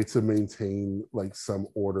a way to maintain like some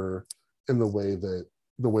order in the way that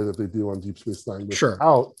they do on Deep Space Nine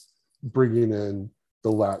without bringing in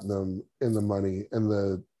the latinum and the money and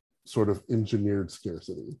the sort of engineered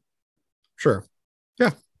scarcity. Yeah.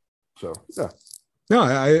 So yeah. No,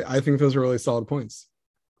 I think those are really solid points.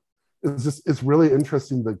 It's really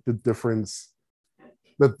interesting, like the difference,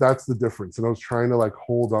 that's the difference. And I was trying to like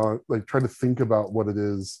hold on, like try to think about what it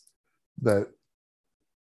is that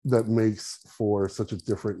makes for such a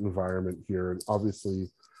different environment here. And obviously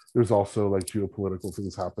there's also like geopolitical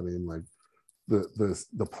things happening, like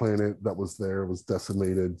the planet that was there was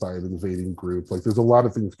decimated by an invading group. Like, there's a lot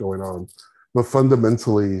of things going on, but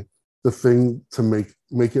fundamentally the thing to make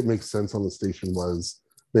it make sense on the station was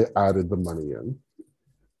they added the money in.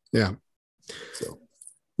 Yeah. So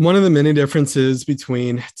one of the many differences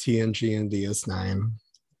between TNG and DS9.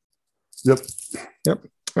 Yep.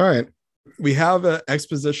 All right. We have an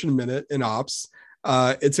exposition minute in Ops.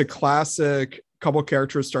 It's a classic, couple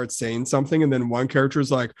characters start saying something and then one character is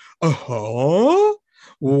like,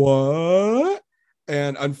 what?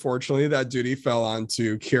 And unfortunately that duty fell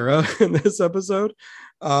onto Kira in this episode.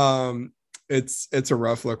 It's a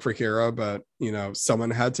rough look for Kira, but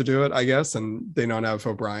someone had to do it, I guess, and they don't have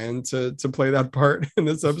O'Brien to play that part in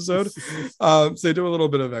this episode. So they do a little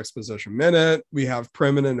bit of exposition minute. We have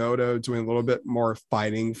Primin and Odo doing a little bit more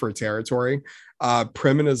fighting for territory.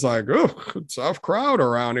 Primin is like, oh, tough crowd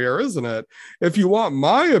around here, isn't it? If you want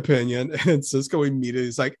my opinion. And Cisco immediately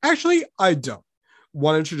is like, actually, I don't.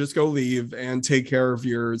 Why don't you just go leave and take care of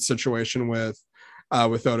your situation with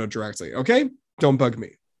Odo directly? Okay, don't bug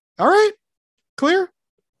me. All right. Clear?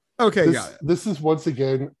 Okay, got it. This is once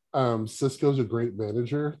again, Cisco's a great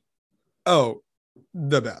manager. Oh,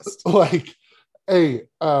 the best. Like, hey,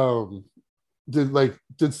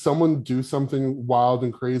 did someone do something wild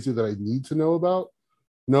and crazy that I need to know about?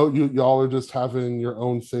 No, y'all are just having your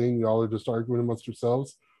own thing. Y'all are just arguing amongst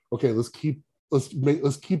yourselves. Okay, let's keep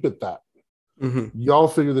it that. Mm-hmm. Y'all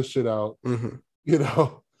figure this shit out. Mm-hmm. You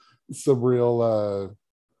know, some real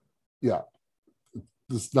yeah.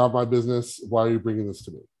 This is not my business. Why are you bringing this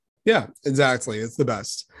to me? Yeah, exactly. It's the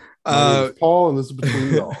best. My name is Paul, and this is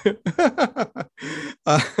between y'all.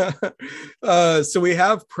 So we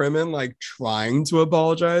have Primin like trying to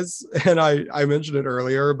apologize, and I mentioned it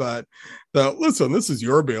earlier, but listen, this is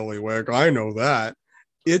your bailiwick. I know that.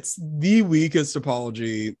 It's the weakest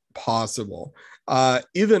apology possible.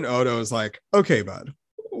 Even Odo is like, okay, bud,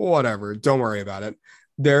 whatever, don't worry about it.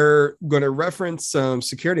 They're going to reference some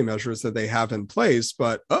security measures that they have in place,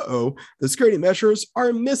 but the security measures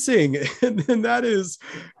are missing. And that is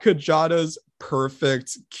Kajada's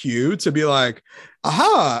perfect cue to be like,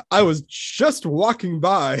 aha, I was just walking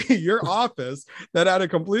by your office that had a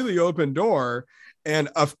completely open door. And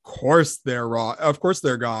of course they're wrong. Of course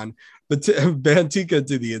they're gone. But Bantika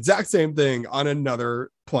did the exact same thing on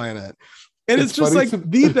another planet. And it's just like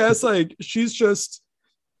the best, like she's just,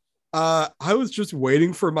 I was just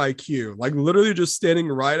waiting for my cue, like literally just standing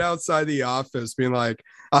right outside the office being like,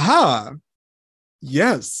 aha,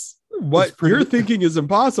 yes, what you're thinking is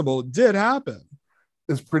impossible did happen.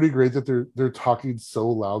 It's pretty great that they're talking so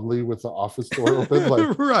loudly with the office door open.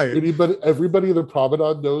 Like right. Everybody in the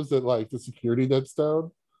promenade knows that like the security net's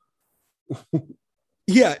down.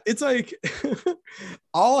 Yeah, it's like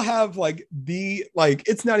I'll have like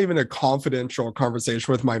it's not even a confidential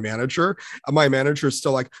conversation with my manager. My manager's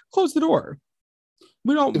still like, close the door.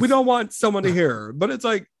 We don't want someone to hear. But it's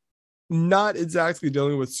like not exactly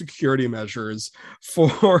dealing with security measures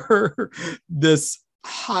for this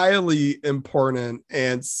highly important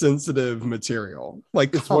and sensitive material.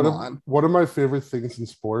 Like, it's one of my favorite things in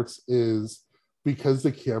sports is because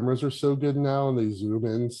the cameras are so good now and they zoom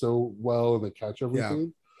in so well and they catch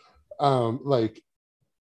everything. Yeah. Like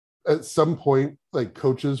at some point, like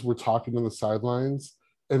coaches were talking on the sidelines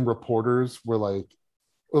and reporters were like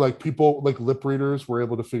people like lip readers were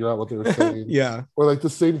able to figure out what they were saying. Yeah. Or like the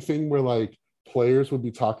same thing where like players would be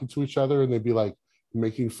talking to each other and they'd be like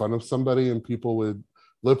making fun of somebody and people would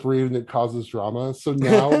lip read and it causes drama. So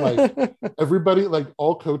now like everybody, like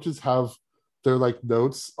all coaches have their like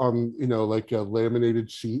notes on, you know, like a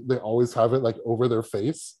laminated sheet. They always have it like over their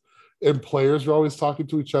face, and players are always talking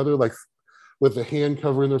to each other like with a hand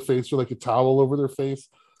covering their face or like a towel over their face.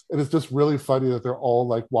 And it's just really funny that they're all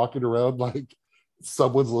like walking around like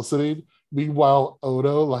someone's listening. Meanwhile,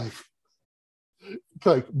 Odo, like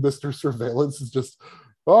Mr. Surveillance is just,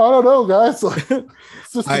 oh, I don't know, guys. Like,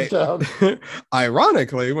 system down.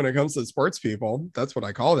 Ironically, when it comes to sports people, that's what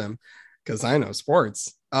I call them because I know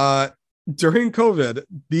sports. During COVID,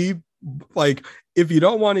 if you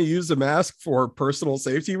don't want to use a mask for personal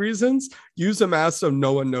safety reasons, use a mask so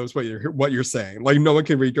no one knows what you're saying. Like no one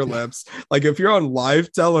can read your lips. Like if you're on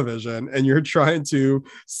live television and you're trying to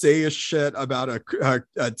say a shit about a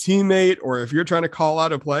teammate, or if you're trying to call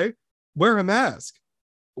out a play, wear a mask.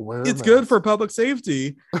 It's good for public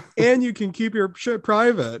safety, and you can keep your shit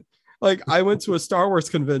private. Like I went to a Star Wars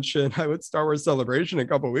convention. I went to Star Wars Celebration a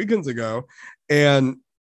couple weekends ago, and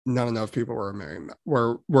not enough people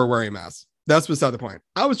were wearing masks. That's beside the point.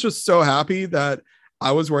 I was just so happy that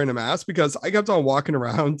I was wearing a mask because I kept on walking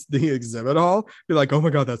around the exhibit hall, be like, oh my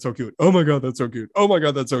God, that's so cute. Oh my God, that's so cute. Oh my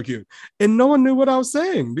God, that's so cute. And no one knew what I was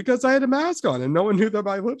saying because I had a mask on and no one knew that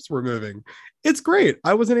my lips were moving. It's great.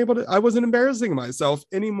 I wasn't embarrassing myself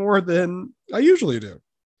any more than I usually do.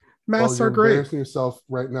 Masks are great. Embarrassing yourself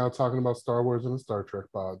right now talking about Star Wars and a Star Trek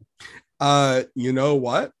pod. You know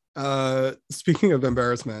what? Speaking of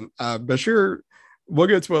embarrassment, Bashir, we'll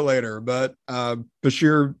get to it later, but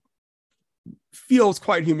Bashir feels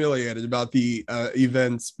quite humiliated about the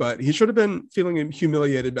events, but he should have been feeling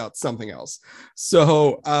humiliated about something else.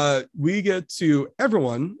 So we get to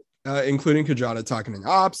everyone, including Kajada, talking in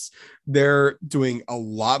ops. They're doing a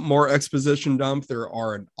lot more exposition dump. There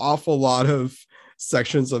are an awful lot of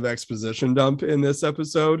sections of exposition dump in this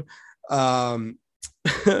episode. Odo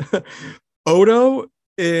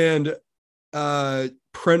and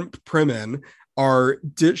Primin are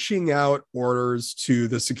dishing out orders to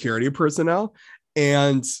the security personnel,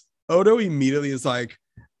 and Odo immediately is like,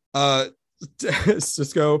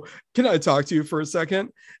 Cisco, can I talk to you for a second?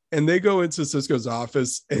 And they go into Cisco's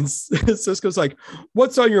office, and Cisco's like,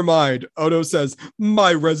 what's on your mind? Odo says,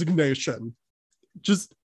 my resignation.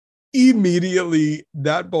 Just immediately,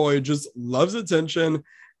 that boy just loves attention,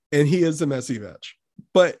 and he is a messy bitch.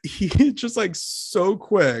 But he's just like so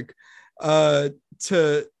quick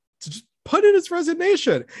to put in his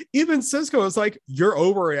resignation. Even Cisco is like, you're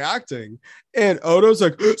overreacting. And Odo's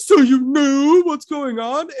like, so you knew what's going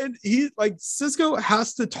on? And he like, Cisco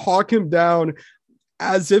has to talk him down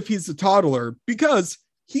as if he's a toddler, because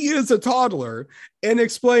he is a toddler, and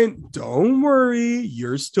explain, don't worry,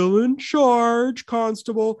 you're still in charge,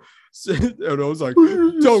 Constable. And I was like,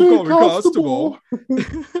 don't call me Constable.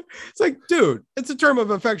 It's like, dude, it's a term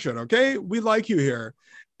of affection, okay? We like you here.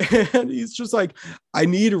 And he's just like, I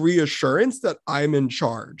need reassurance that I'm in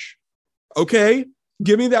charge. Okay?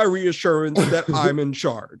 Give me that reassurance that I'm in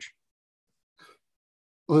charge.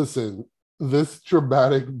 Listen, this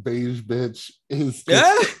dramatic beige bitch is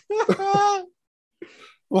like,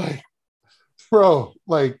 bro,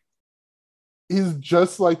 like, he's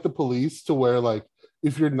just like the police, to where like,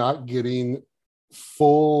 if you're not getting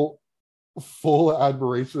full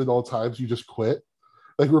admiration at all times, you just quit.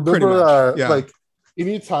 Like, remember like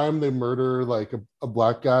anytime they murder like a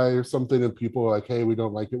black guy or something, and people are like, hey, we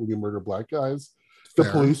don't like it when you murder black guys, the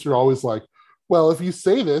police are always like, well, if you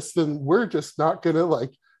say this, then we're just not gonna like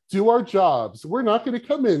do our jobs. We're not gonna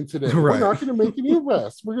come in today. Right. We're not gonna make any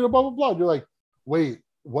arrests. We're gonna blah blah blah. And you're like, wait,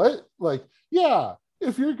 what? Like, yeah,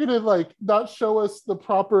 if you're gonna like not show us the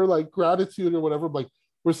proper like gratitude or whatever, like,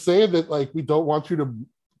 we're saying that like we don't want you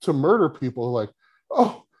to murder people. Like,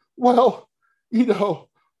 oh well, you know,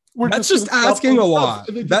 that's just asking a lot.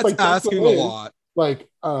 That's like, asking a lot. Like,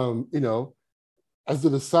 you know, as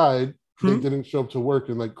an aside, they didn't show up to work,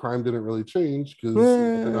 and like crime didn't really change because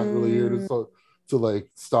they're not really here to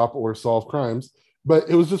like stop or solve crimes. But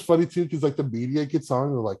it was just funny too, because like the media gets on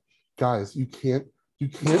and they're like, guys, you can't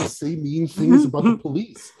say mean things about the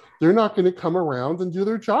police. They're not going to come around and do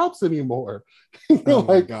their jobs anymore. Oh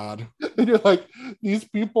my God. And you're like, these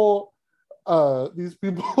people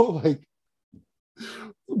like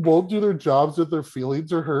won't do their jobs if their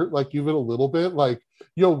feelings are hurt, like even a little bit. Like,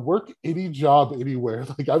 yo, work any job anywhere.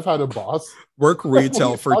 Like, I've had a boss work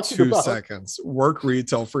retail for 2 seconds. Work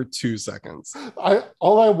retail for 2 seconds.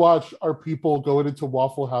 All I watch are people going into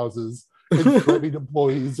Waffle Houses and threatening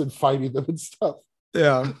employees and fighting them and stuff.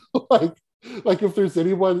 Yeah. Like if there's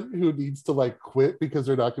anyone who needs to like quit because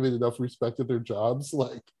they're not getting enough respect at their jobs,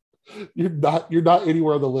 like you're not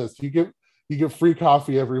anywhere on the list. You get free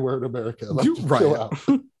coffee everywhere in America. Like, chill out.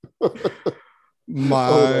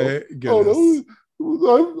 My goodness. Oh,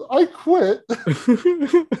 no. I quit.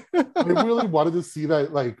 I really wanted to see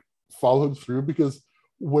that like followed through, because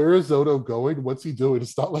where is Odo going? What's he doing?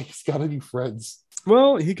 It's not like he's got any friends.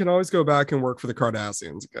 Well, he can always go back and work for the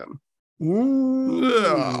Kardashians again.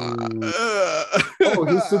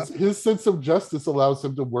 His sense of justice allows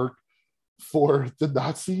him to work for the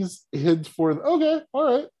Nazis and for okay, all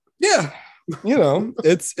right. Yeah. You know,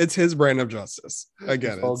 it's his brand of justice.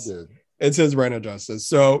 Again, it's all good. It's his brand of justice.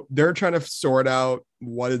 So they're trying to sort out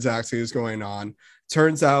what exactly is going on.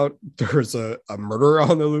 Turns out there's a murderer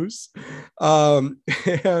on the loose.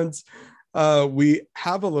 And we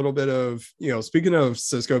have a little bit of, you know, speaking of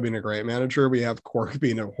Cisco being a great manager, we have Quark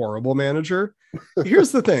being a horrible manager.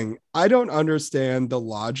 Here's the thing. I don't understand the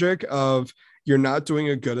logic of, you're not doing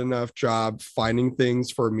a good enough job finding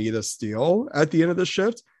things for me to steal at the end of the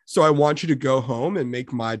shift, so I want you to go home and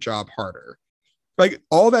make my job harder. Like,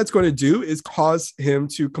 all that's going to do is cause him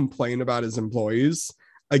to complain about his employees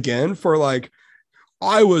again for like,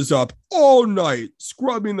 I was up all night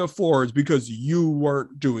scrubbing the floors because you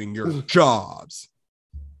weren't doing your jobs.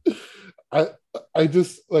 I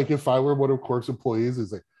just, like, if I were one of Quark's employees,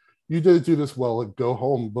 is like, you didn't do this well, and go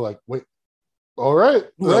home. But like, wait, all right,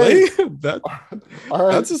 really? Hey. All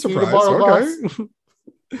right, that's a surprise. Okay.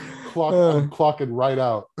 I'm clocking right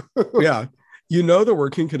out. Yeah. You know, the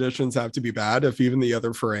working conditions have to be bad if even the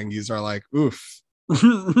other Ferengis are like, oof,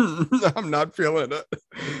 I'm not feeling it.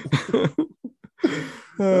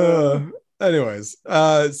 Anyways,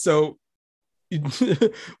 so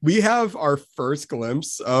we have our first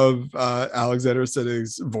glimpse of Alexander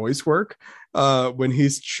Siddig's voice work when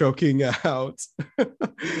he's choking out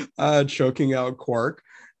Quark,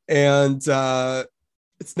 and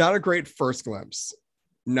it's not a great first glimpse.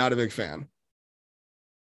 Not a big fan.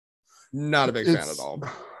 Not a big fan at all.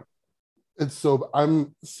 It's so,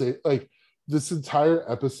 I'm saying, like, this entire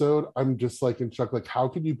episode, I'm just like in shock. Like, how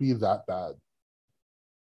can you be that bad?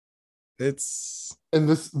 This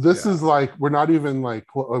is like, we're not even like,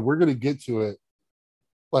 we're gonna get to it.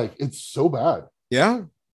 Like, it's so bad. Yeah,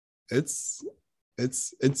 it's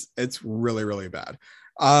really, really bad.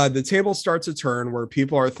 The table starts to turn where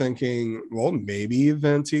people are thinking, well, maybe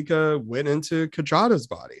Vantika went into Kajada's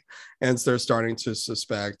body, and they're starting to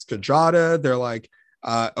suspect Kajada. They're like,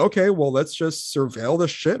 okay, well, let's just surveil the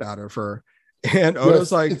shit out of her. And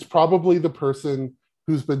Odo's like, it's probably the person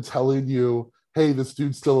who's been telling you, hey, this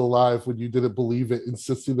dude's still alive when you didn't believe it,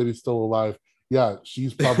 insisting that he's still alive. Yeah,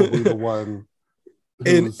 she's probably the one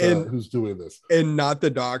who's doing this. And not the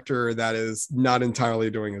doctor that is not entirely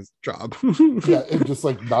doing his job. Yeah, and just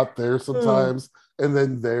like not there sometimes, and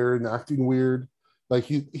then there and acting weird. Like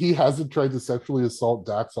he hasn't tried to sexually assault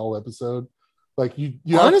Dax all episode. Like you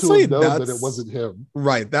honestly have to know that it wasn't him.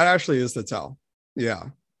 Right. That actually is the tell. Yeah.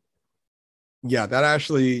 Yeah, that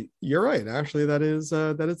actually, you're right. Actually, that is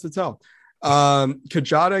the tell.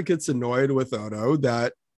 Kajada gets annoyed with Odo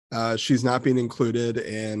that she's not being included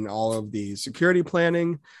in all of the security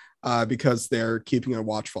planning because they're keeping a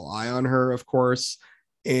watchful eye on her, of course.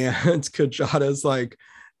 And Kajada's like,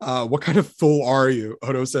 what kind of fool are you?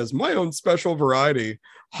 Odo says, my own special variety.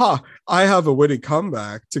 I have a witty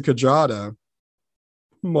comeback to Kajada.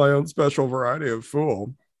 My own special variety of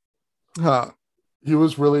fool. He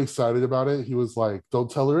was really excited about it. He was like,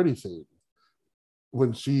 don't tell her anything.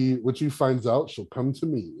 When she finds out, she'll come to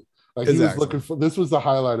me. Like exactly. He was looking for, this was the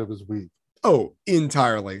highlight of his week. Oh,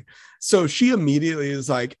 entirely. So she immediately is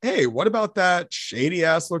like, hey, what about that shady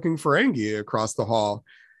ass looking Ferengi across the hall?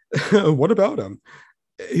 What about him?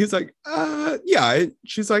 He's like, yeah.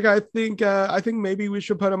 She's like, I think maybe we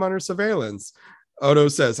should put him under surveillance. Odo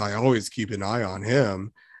says, I always keep an eye on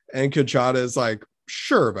him. And Kajada is like,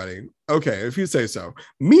 sure, buddy. Okay, if you say so.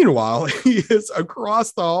 Meanwhile, he is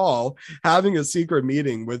across the hall having a secret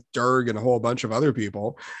meeting with Durg and a whole bunch of other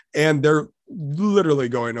people. And they're literally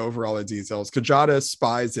going over all the details. Kajada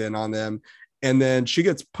spies in on them. And then she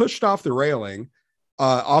gets pushed off the railing,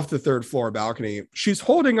 off the third floor balcony. She's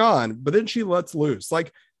holding on, but then she lets loose.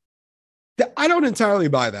 Like, I don't entirely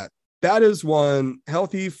buy that. That is one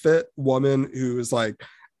healthy, fit woman who is like,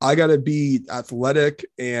 I got to be athletic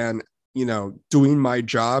and, doing my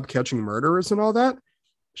job, catching murderers and all that.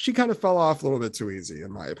 She kind of fell off a little bit too easy,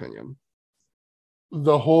 in my opinion.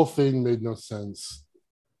 The whole thing made no sense.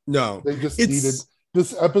 No. They just needed...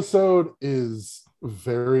 This episode is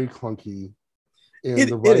very clunky. And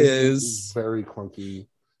the writing is very clunky.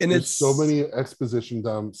 And there's so many exposition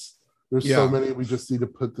dumps. There's so many, we just need to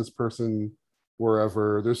put this person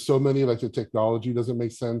wherever. There's so many, like the technology doesn't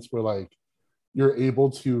make sense where like you're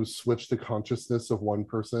able to switch the consciousness of one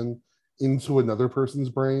person into another person's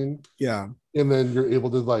brain. Yeah. And then you're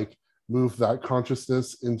able to like move that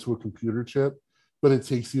consciousness into a computer chip, but it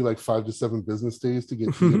takes you like 5 to 7 business days to get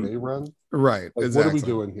DNA run. Right. Like, exactly. What are we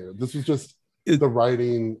doing here? This is just the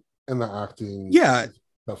writing and the acting. Yeah.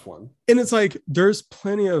 Tough one. And it's like there's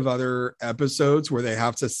plenty of other episodes where they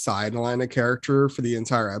have to sideline a character for the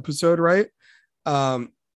entire episode, right?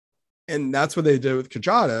 And that's what they did with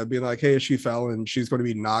Kajada, being like, hey, she fell and she's going to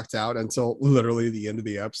be knocked out until literally the end of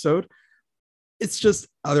the episode. It's just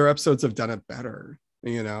other episodes have done it better.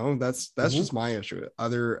 That's just my issue.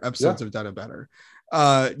 Other episodes have done it better.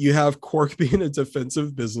 You have Quark being a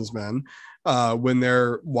defensive businessman when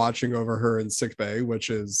they're watching over her in sickbay, which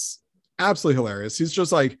is absolutely hilarious. He's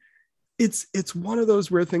just like, it's one of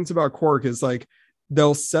those weird things about Quark is like,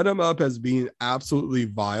 they'll set him up as being absolutely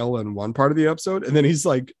vile in one part of the episode, and then he's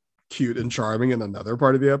like cute and charming in another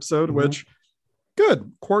part of the episode, which good.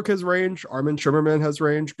 Quark has range. Armin Shimmerman has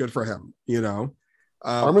range. Good for him. Armin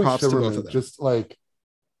Shimmerman just like,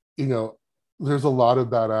 there's a lot of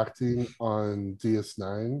bad acting on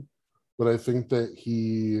DS9, but I think that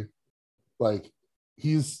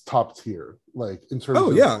he's top tier, like in terms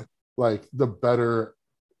of like the better,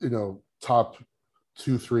 top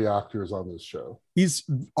 2-3 actors on this show. He's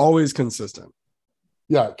always consistent.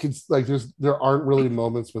 Yeah, like there aren't really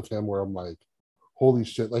moments with him where I'm like, holy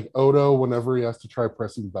shit. Like Odo, whenever he has to try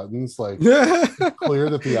pressing buttons, like it's clear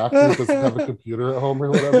that the actor doesn't have a computer at home or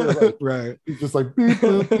whatever. Like, right. He's just like beep,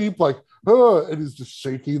 boop, beep, like, and he's just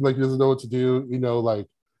shaking, like he doesn't know what to do. Like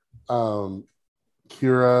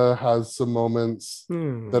Kira has some moments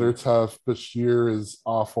that are tough. Bashir is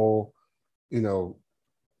awful.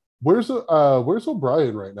 Where's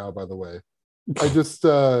O'Brien right now, by the way? I just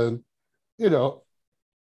I'm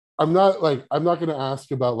not going to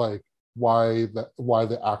ask about like why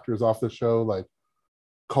the actor's off the show. Like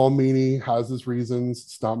Call Meany has his reasons.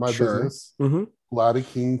 It's not my business. Laddie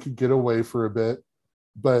King could get away for a bit,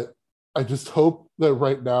 but I just hope that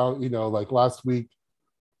right now, like last week,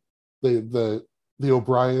 the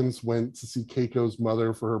O'Briens went to see Keiko's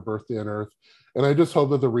mother for her birthday on Earth, and I just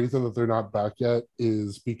hope that the reason that they're not back yet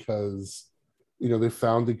is because they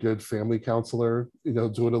found a good family counselor,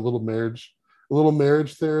 doing a little marriage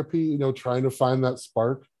therapy, trying to find that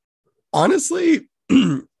spark. Honestly,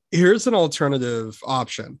 here's an alternative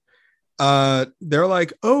option. They're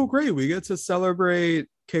like, oh, great, we get to celebrate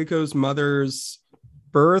Keiko's mother's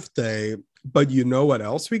birthday, but you know what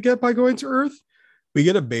else we get by going to Earth? we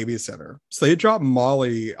get a babysitter. So they drop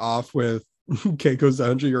Molly off with Keiko's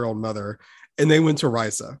 100-year-old mother, and they went to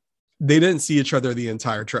Risa. They didn't see each other the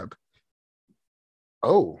entire trip.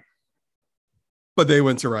 Oh. But they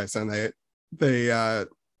went to Risa, and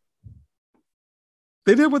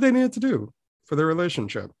they did what they needed to do for their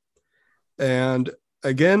relationship. And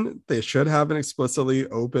again, they should have an explicitly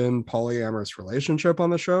open polyamorous relationship on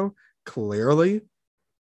the show. Clearly.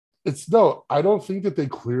 I don't think that they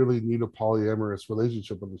clearly need a polyamorous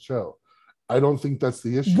relationship on the show. I don't think that's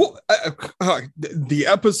the issue. Well, the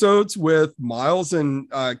episodes with Miles and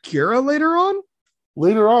Kira later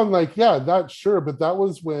on, like, yeah, that's sure. But that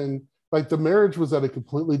was when, like, the marriage was at a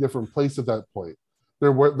completely different place at that point.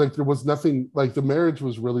 There was nothing, like, the marriage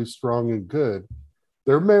was really strong and good.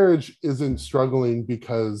 Their marriage isn't struggling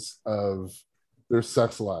because of their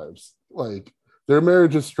sex lives. Like, their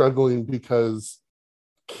marriage is struggling because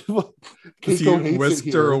Keiko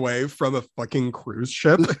whisked her away from a fucking cruise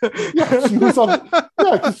ship. because she was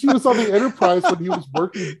on the Enterprise when he was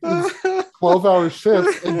working 12-hour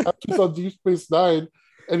shifts, and now she's on Deep Space Nine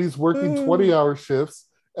and he's working 20-hour shifts,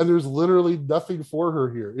 and there's literally nothing for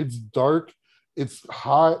her here. It's dark, it's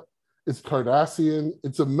hot, it's Cardassian,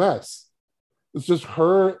 it's a mess. It's just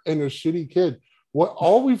her and a shitty kid.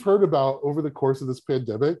 All we've heard about over the course of this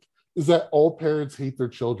pandemic is that all parents hate their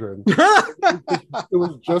children. It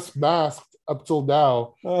was just masked up till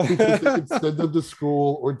now because they could send them to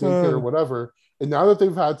school or daycare or whatever. And now that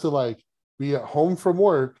they've had to, like, be at home from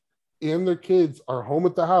work and their kids are home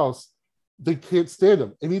at the house, they can't stand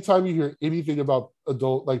them. Anytime you hear anything about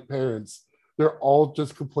adult, like, parents, they're all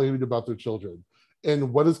just complaining about their children.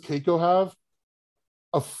 And what does Keiko have?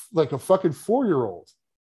 A fucking 4-year-old.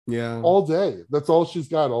 Yeah. All day. That's all she's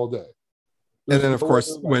got all day. And then, of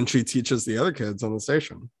course, when she teaches the other kids on the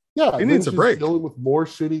station, she needs a break. Dealing with more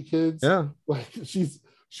shitty kids. Yeah, like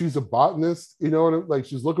she's a botanist, you know, and like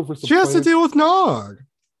she's looking for some. She has to deal with Nog.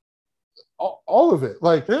 All of it,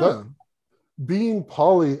 like being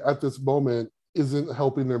poly at this moment isn't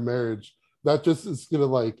helping their marriage. That just is gonna,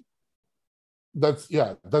 like, that's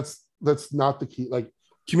not the key. Like,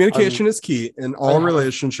 communication is key in all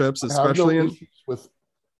relationships, especially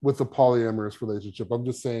with a polyamorous relationship. I'm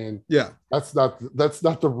just saying, that's not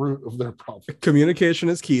the root of their problem. Communication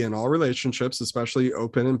is key in all relationships, especially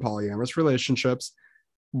open and polyamorous relationships.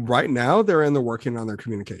 Right now, they're working on their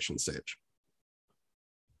communication stage,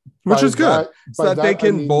 which is good, so that they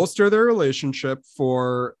can bolster their relationship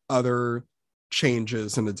for other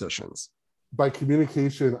changes and additions. By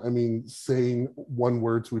communication, I mean saying one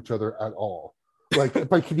word to each other at all. Like,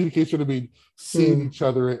 by communication, I mean seeing each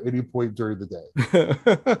other at any point during the day,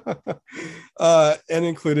 and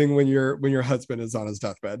including when your husband is on his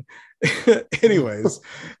deathbed. Anyways,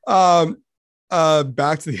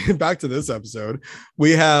 back to this episode,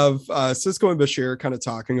 we have Sisko and Bashir kind of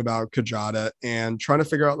talking about Kajada and trying to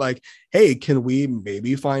figure out, like, hey, can we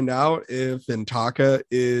maybe find out if Intaka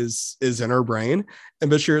is in her brain?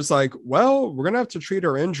 And Bashir's like, well, we're gonna have to treat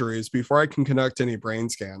her injuries before I can conduct any brain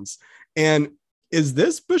scans. And is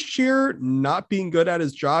this Bashir not being good at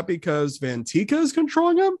his job because Vantika is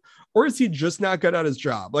controlling him? Or is he just not good at his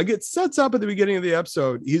job? Like, it sets up at the beginning of the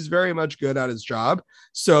episode, he's very much good at his job.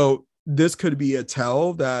 So this could be a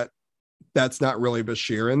tell that that's not really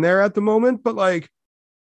Bashir in there at the moment. But, like,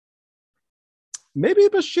 maybe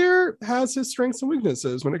Bashir has his strengths and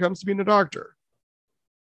weaknesses when it comes to being a doctor.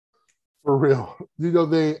 For real. You know,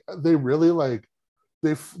 they really, like,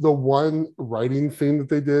 the one writing thing that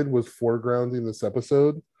they did was foregrounding this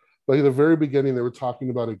episode. Like, at the very beginning, they were talking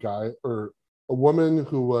about a guy or a woman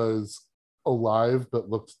who was alive but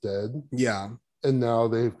looked dead. Yeah. And now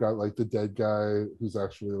they've got, like, the dead guy who's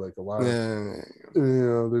actually, like, alive. You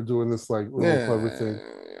know, they're doing this, like, little clever thing.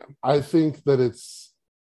 I think that it's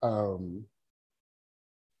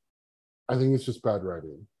just bad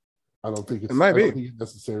writing. I don't think it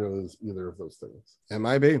necessarily is either of those things. It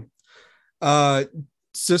might be.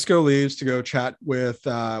 Sisko leaves to go chat with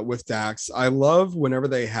Dax. I love whenever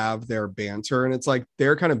they have their banter, and it's like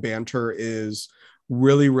their kind of banter is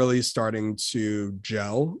really, really starting to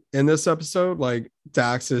gel in this episode. Like,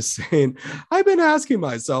 Dax is saying, I've been asking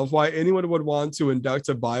myself why anyone would want to induct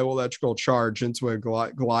a bioelectrical charge into a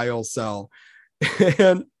glial cell.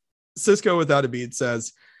 And Sisko, without a beat,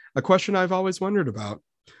 says, a question I've always wondered about.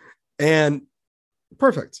 And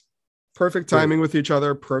perfect timing with each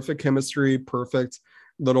other, perfect chemistry, perfect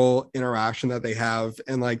little interaction that they have.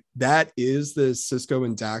 And, like, that is the Sisko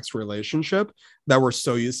and Dax relationship that we're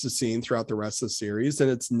so used to seeing throughout the rest of the series.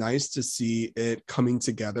 And it's nice to see it coming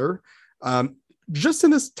together. just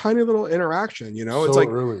in this tiny little interaction, you know, so it's like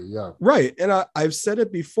early. Yeah. Right. And I've said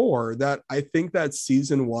it before that I think that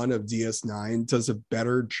season 1 of DS9 does a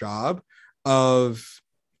better job of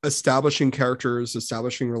establishing characters,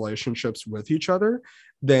 establishing relationships with each other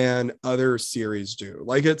than other series do.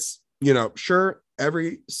 Like, it's, you know, sure,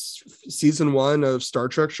 every season 1 of Star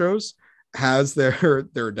Trek shows has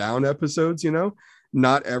their down episodes, you know,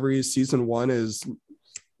 not every season 1 is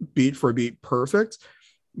beat for beat perfect,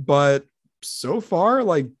 but so far,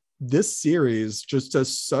 like, this series just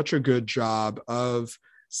does such a good job of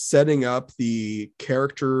setting up the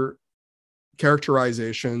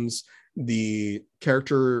characterizations, the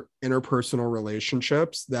character interpersonal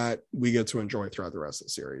relationships that we get to enjoy throughout the rest of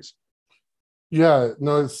the series. Yeah,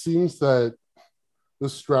 no, it seems that the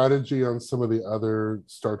strategy on some of the other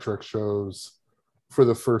Star Trek shows for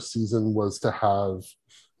the first season was to have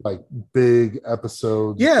like big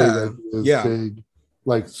episodes, big ideas, big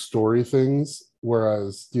like story things,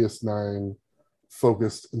 whereas DS9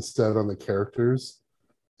 focused instead on the characters.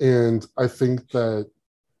 And I think that,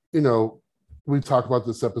 you know, we talk about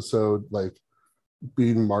this episode like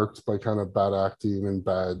being marked by kind of bad acting and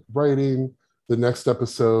bad writing. The next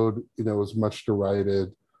episode, you know, was much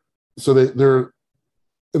derided. So they're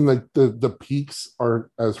and like the peaks aren't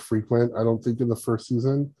as frequent, I don't think, in the first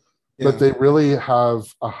season, but they really have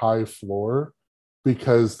a high floor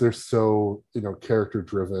because they're so, you know, character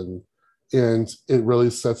driven, and it really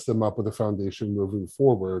sets them up with a foundation moving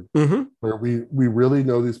forward, where we really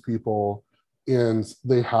know these people and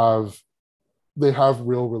they have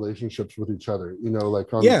real relationships with each other, you know,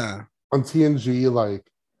 like on TNG, like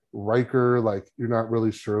Riker, like you're not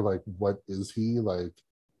really sure like what is he, like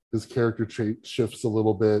his character trait shifts a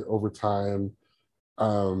little bit over time.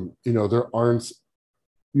 You know,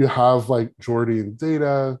 you have like Geordi and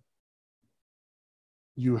Data,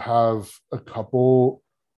 you have a couple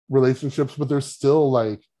relationships, but there's still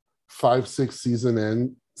like 5-6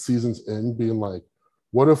 seasons in being like,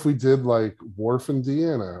 what if we did like Worf and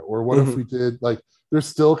Deanna, or what if we did like, they're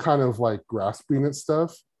still kind of like grasping at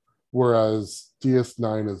stuff, whereas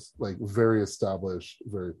DS9 is like very established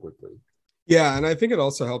very quickly. Yeah, and I think it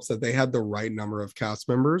also helps that they had the right number of cast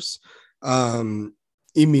members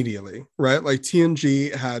immediately, right? Like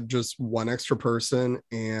TNG had just one extra person,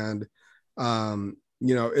 and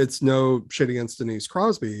you know, it's no shit against Denise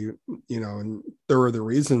Crosby, you know, and there were the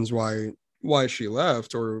reasons why she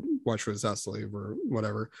left, or why she was asked to leave, or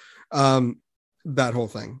whatever. That whole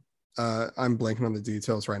thing. I'm blanking on the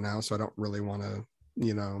details right now, so I don't really want to,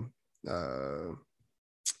 you know,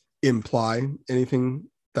 imply anything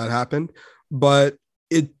that happened, but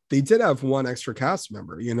they did have one extra cast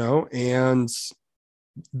member, you know, and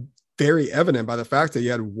very evident by the fact that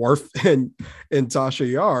you had Worf and Tasha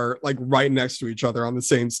Yar like right next to each other on the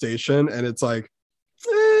same station, and it's like,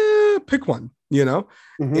 pick one, you know.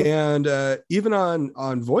 And even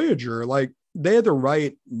on Voyager, like they had the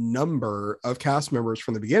right number of cast members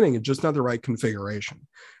from the beginning, and just not the right configuration.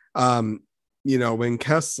 You know, when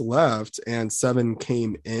Kes left and Seven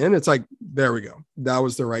came in, it's like, there we go, that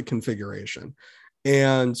was the right configuration.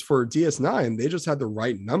 And for DS9, they just had the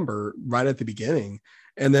right number right at the beginning.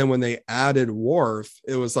 And then when they added Worf,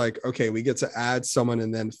 it was like, okay, we get to add someone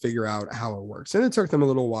and then figure out how it works. And it took them a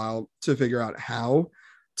little while to figure out how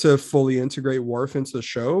to fully integrate Worf into the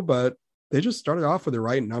show, but they just started off with the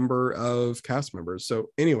right number of cast members. So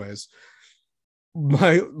anyways,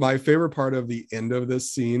 my favorite part of the end of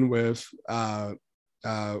this scene with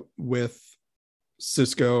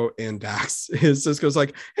Cisco and Dax is Cisco's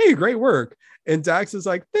like, hey, great work. And Dax is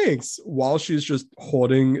like, thanks, while she's just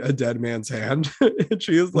holding a dead man's hand. And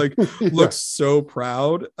she is like, looks so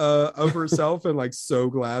proud of herself and like so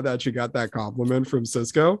glad that she got that compliment from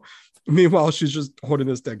Cisco. Meanwhile, she's just holding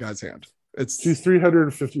this dead guy's hand. She's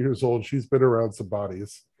 350 years old. She's been around some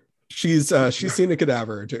bodies. She's seen a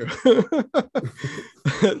cadaver or two.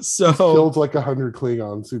 So killed like 100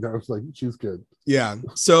 Klingons. You know, it's like, she's good. Yeah.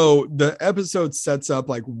 So the episode sets up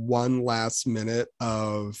like one last minute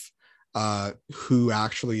of who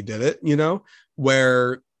actually did it, you know,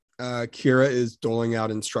 where Kira is doling out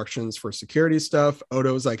instructions for security stuff.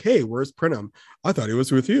 Odo's like, hey, where's Prinham? I thought he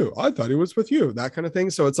was with you. That kind of thing.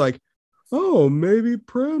 So it's like, oh, maybe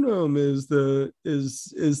Prinham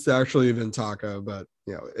is actually Vintaka, but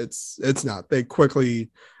you know, it's not. They quickly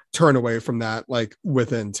turn away from that like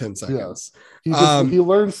within 10 seconds. Yeah. He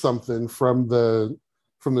learned something from the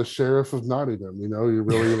sheriff of Nottingham, you know. You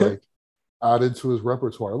really like added to his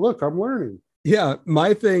repertoire. Look, I'm learning. Yeah,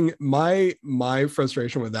 my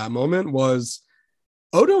frustration with that moment was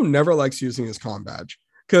Odo never likes using his comm badge,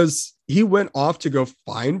 because he went off to go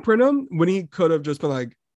find Prinham when he could have just been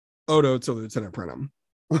like, Odo to Lieutenant Prinham,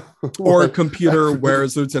 Or Like, computer,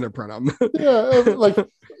 where's Lieutenant Brenham? Yeah, like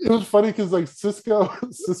it was funny because like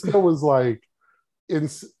Cisco was like in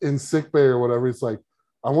sick bay or whatever. He's like,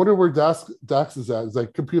 I wonder where Dax is at. It's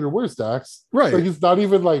like, computer, where's Dax? Right. Like he's not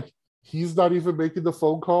even making the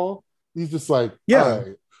phone call. He's just like, yeah, all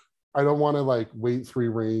right, I don't want to like wait 3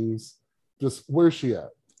 rings. Just where's she at?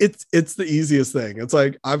 It's the easiest thing. It's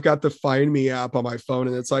like, I've got the Find Me app on my phone,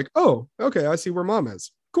 and it's like, oh, okay, I see where mom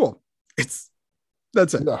is. Cool.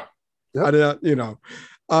 That's it. Yeah. Yep. I did not,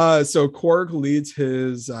 so Quark leads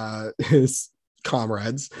his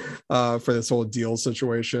comrades for this whole deal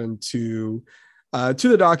situation to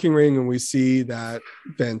the docking ring, and we see that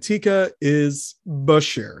Vantika is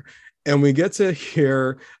Bashir, and we get to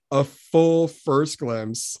hear a full first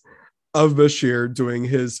glimpse of Bashir doing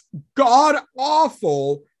his god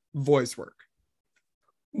awful voice work.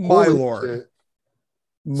 My Holy lord. shit.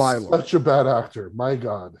 My lord. Such a bad actor. My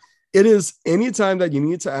God. It is anytime that you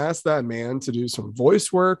need to ask that man to do some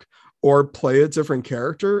voice work or play a different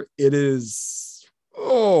character, it is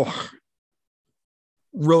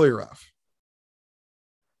really rough.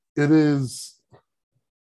 It is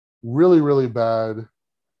really, really bad,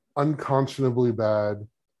 unconscionably bad.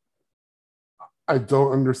 I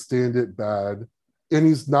don't understand it bad. And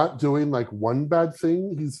he's not doing like one bad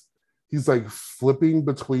thing. He's like flipping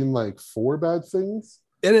between like 4 bad things.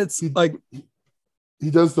 And it's he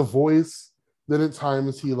does the voice, then at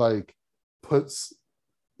times he like puts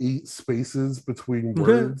 8 spaces between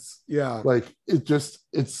words. Yeah. Like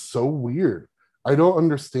it's so weird. I don't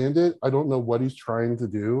understand it. I don't know what he's trying to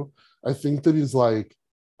do. I think that he's like,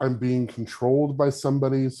 I'm being controlled by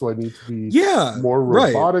somebody, so I need to be more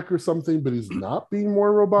robotic or something, but he's not being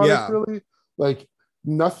more robotic really. Like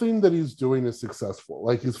nothing that he's doing is successful.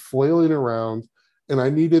 Like he's flailing around. And I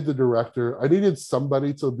needed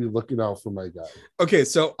somebody to be looking out for my guy. Okay,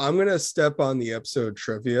 so I'm going to step on the episode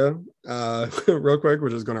trivia real quick,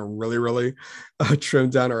 which is going to really, really trim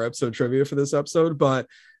down our episode trivia for this episode. But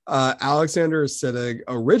Alexander Siddig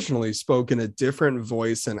originally spoke in a different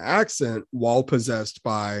voice and accent while possessed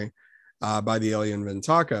by the alien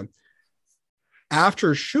Ventaka.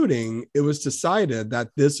 After shooting, it was decided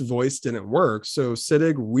that this voice didn't work, so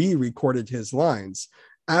Siddig re-recorded his lines.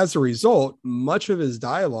 As a result, much of his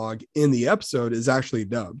dialogue in the episode is actually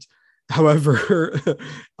dubbed. However,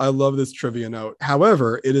 I love this trivia note.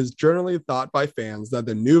 However, it is generally thought by fans that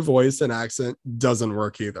the new voice and accent doesn't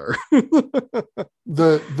work either.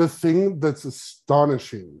 The thing that's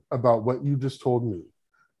astonishing about what you just told me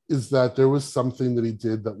is that there was something that he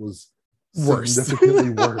did that was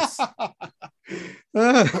significantly worse.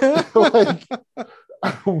 Like,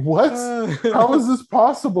 what? How is this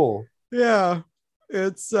possible? Yeah.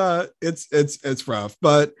 It's rough,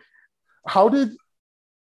 but how did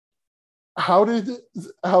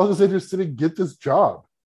Alexander Siddig get this job?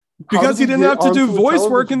 Because he didn't have to do voice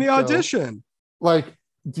work in the audition. Like,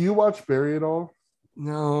 do you watch Barry at all?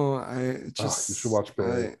 No, I just you should watch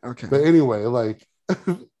Barry. Okay, but anyway, like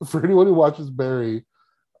for anyone who watches Barry,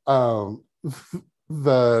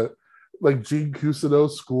 the like Gene Cousineau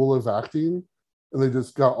School of Acting, and they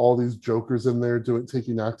just got all these jokers in there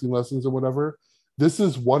taking acting lessons or whatever. This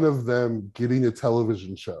is one of them getting a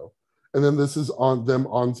television show. And then this is on them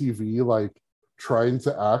on TV, like trying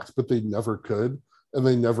to act, but they never could. And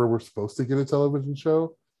they never were supposed to get a television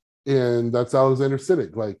show. And that's Alexander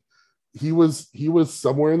Siddig. Like he was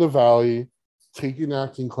somewhere in the valley taking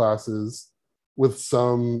acting classes with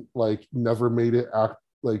some like never made it act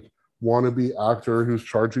like wannabe actor who's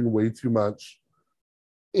charging way too much.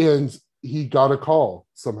 And he got a call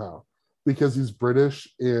somehow. Because he's British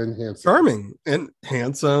and handsome. Charming and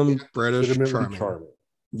handsome, British, charming.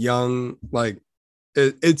 Young, like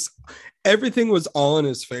it's everything was all in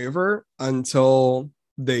his favor until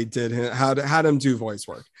they had him do voice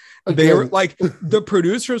work. Again, they were like, the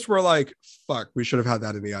producers were like, fuck, we should have had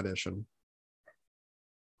that in the audition.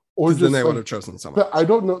 Or then they would have chosen someone. But I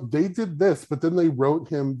don't know. They did this, but then they wrote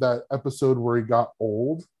him that episode where he got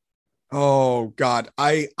old. Oh God,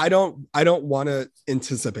 I don't want to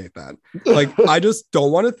anticipate that. Like, I just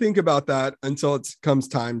don't want to think about that until it comes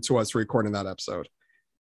time to us recording that episode.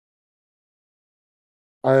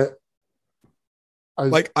 I'm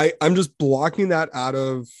just blocking that out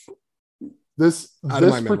of this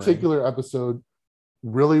particular episode.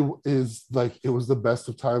 Really is like, it was the best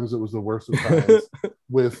of times, it was the worst of times.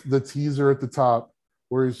 With the teaser at the top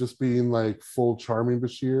where he's just being like full charming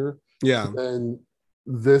Bashir, and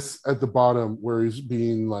this at the bottom where he's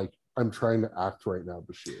being like, I'm trying to act right now,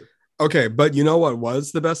 Bashir. Okay, but you know what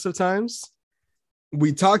was the best of times?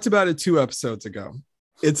 We talked about it 2 episodes ago.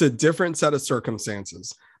 It's a different set of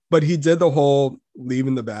circumstances, but he did the whole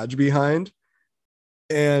leaving the badge behind.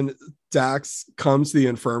 And Dax comes to the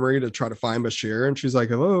infirmary to try to find Bashir, and she's like,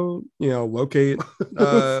 hello, locate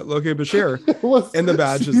Bashir. And the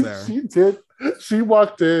badge is there. She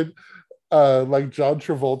walked in like John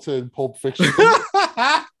Travolta in Pulp Fiction.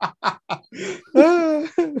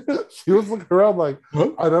 She was looking around like,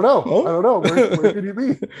 I don't know. Where could he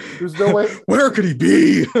be? There's no way. Where could he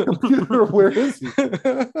be? Computer, where is he?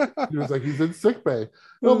 He was like, he's in sickbay.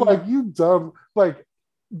 I'm like, you dumb. Like,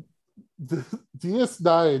 the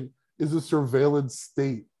DS9 is a surveillance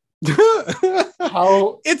state.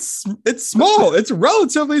 How it's small. It's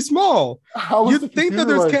relatively small. How you'd think that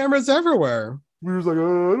there's cameras everywhere. We was like, I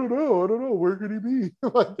don't know. Where could he be?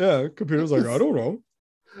 Like, yeah, computer's like, I don't know.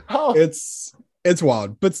 How it's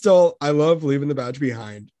wild, but still, I love leaving the badge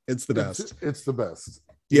behind. It's the best. It's the best.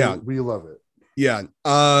 Yeah, we love it. Yeah.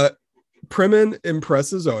 Primin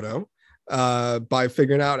impresses Odo by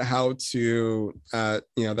figuring out how to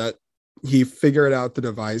that he figured out the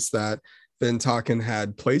device that Van Taken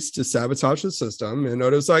had placed to sabotage the system, and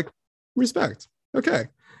Odo's like, respect. Okay.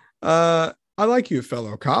 I like you,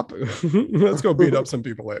 fellow cop. Let's go beat up some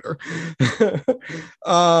people later.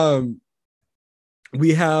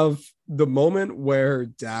 We have the moment where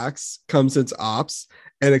Dax comes into ops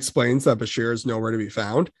and explains that Bashir is nowhere to be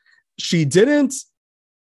found. She didn't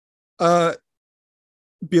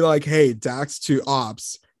be like, hey, Dax to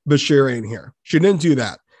ops, Bashir ain't here. She didn't do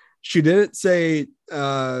that. She didn't say,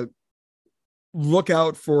 look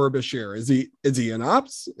out for Bashir. Is he in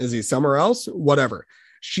ops? Is he somewhere else? Whatever.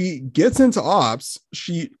 She gets into ops.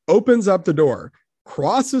 She opens up the door,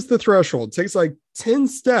 crosses the threshold, takes like 10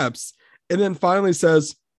 steps, and then finally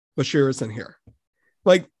says, Bashir isn't here.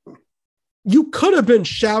 Like, you could have been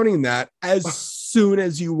shouting that as soon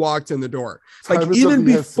as you walked in the door. Like, even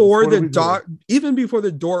before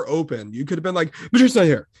the door opened, you could have been like, Bashir's not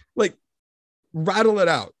here. Like, rattle it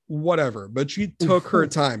out, whatever. But she took her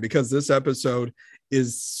time because this episode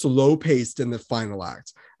is slow paced in the final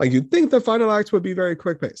act. Like, you'd think the final act would be very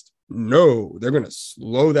quick paced. No, they're going to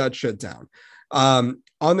slow that shit down. On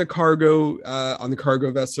the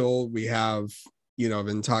cargo vessel, we have,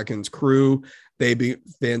 Van Taken's crew. They be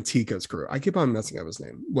Vantika's crew. I keep on messing up his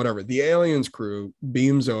name. Whatever. The aliens crew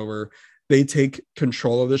beams over. They take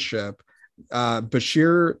control of the ship.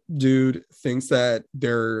 Bashir dude thinks that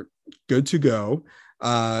they're good to go.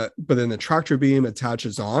 But then the tractor beam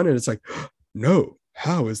attaches on, and it's like, no,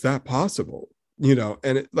 how is that possible? And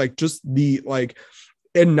it, like, just the like,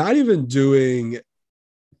 and not even doing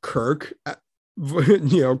Kirk,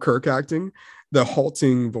 Kirk acting, the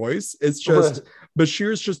halting voice. It's just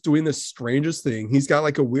Bashir's just doing the strangest thing. He's got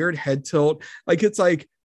like a weird head tilt. Like, it's like,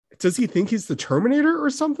 does he think he's the Terminator or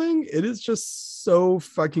something? It is just so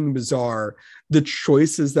fucking bizarre, the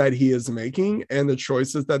choices that he is making and the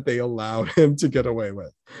choices that they allow him to get away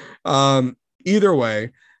with. Either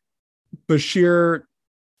way, Bashir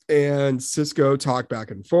and Cisco talk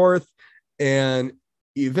back and forth, and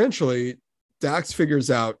eventually Dax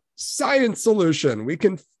figures out science solution. We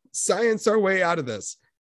can science our way out of this.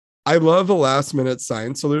 I love a last minute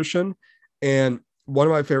science solution. And one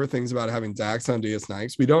of my favorite things about having Dax on DS9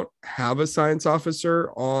 is we don't have a science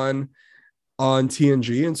officer on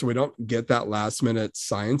TNG. And so we don't get that last minute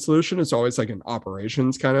science solution. It's always like an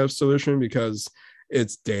operations kind of solution because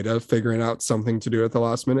it's Data figuring out something to do at the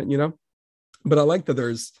last minute, but I like that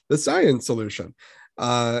there's the science solution.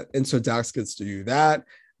 And so Dax gets to do that.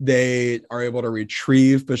 They are able to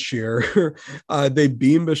retrieve Bashir. They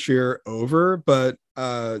beam Bashir over, but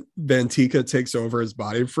Vantika takes over his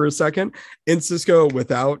body for a second. And Cisco,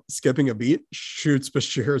 without skipping a beat, shoots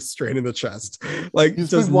Bashir straight in the chest. Like,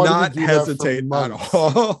 does not hesitate at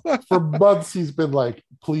all. For months, he's been like,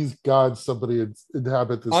 please, God, somebody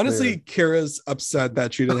inhabit this. Honestly, man. Kira's upset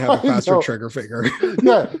that she didn't have a faster trigger finger.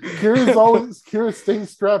 Yeah, Kira stays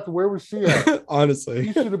strapped. Where was she at? Honestly.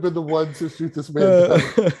 He should have been the one to shoot this man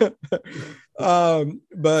down.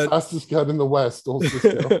 But fastest gun in the West, old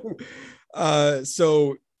Cisco.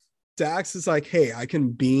 So Dax is like, hey, I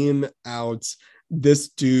can beam out this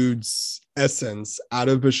dude's essence out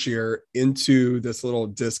of Bashir into this little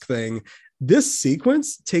disc thing. This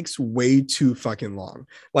sequence takes way too fucking long.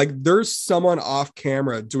 Like, there's someone off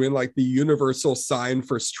camera doing like the universal sign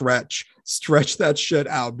for stretch that shit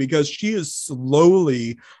out, because she is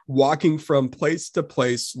slowly walking from place to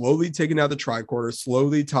place, slowly taking out the tricorder,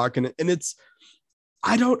 slowly talking. And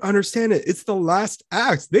I don't understand it. It's the last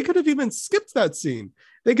act. They could have even skipped that scene.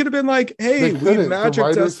 They could have been like, hey, we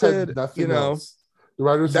magic tested, else. The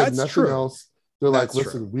writers said nothing else. They're like, That's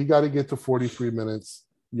listen, true. we got to get to 43 minutes.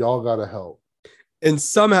 Y'all got to help. And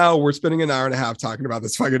somehow we're spending an hour and a half talking about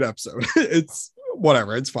this fucking episode. It's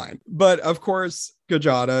whatever. It's fine. But of course,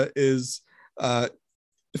 Gajada is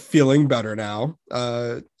feeling better now,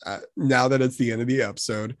 now that it's the end of the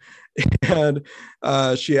episode. And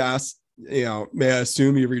she asks, may I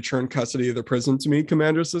assume you return custody of the prison to me,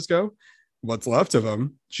 Commander Sisko? What's left of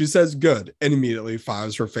him? She says, good, and immediately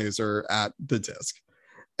fires her phaser at the disc.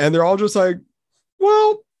 And they're all just like,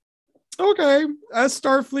 well, okay, as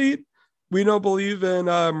Starfleet, we don't believe in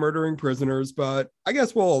murdering prisoners, but I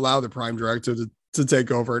guess we'll allow the Prime Directive to take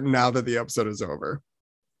over now that the episode is over.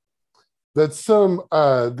 That's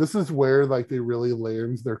this is where like they really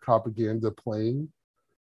land their propaganda plane,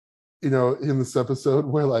 in this episode,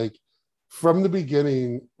 where like from the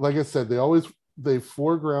beginning, like I said, they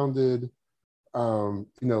foregrounded,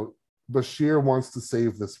 Bashir wants to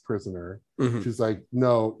save this prisoner. Mm-hmm. She's like,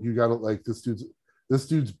 no, you gotta, like, this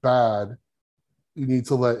dude's bad. You need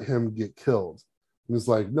to let him get killed. And it's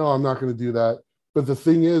like, no, I'm not going to do that. But the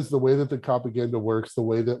thing is, the way that the propaganda works, the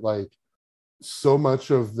way that like so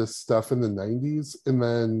much of this stuff in the 90s, and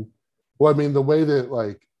then, the way that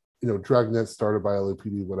like, Dragnet started by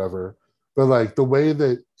LAPD, whatever, but like the way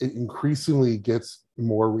that it increasingly gets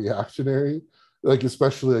more reactionary, like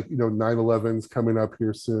especially like, 9/11's coming up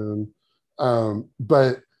here soon.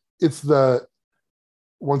 But it's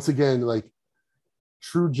once again, like,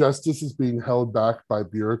 true justice is being held back by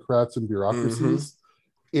bureaucrats and bureaucracies.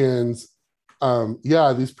 Mm-hmm.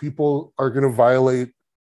 And these people are going to violate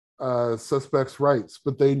suspects' rights,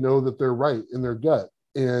 but they know that they're right in their gut.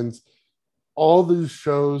 And all these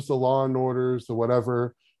shows, the Law and Orders, the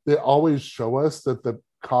whatever, they always show us that the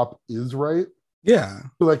cop is right. Yeah.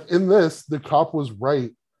 So like in this, the cop was right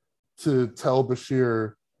to tell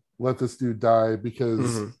Bashir, let this dude die,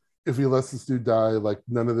 because if he lets this dude die, like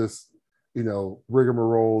none of this,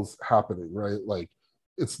 rigmarole's happening, right? Like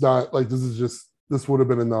it's not like this would have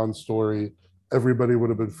been a non-story. Everybody would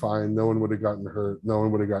have been fine. No one would have gotten hurt. No one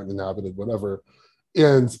would have gotten inhabited, whatever.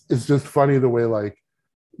 And it's just funny the way like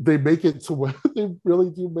they make it to where they really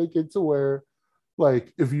do make it to where,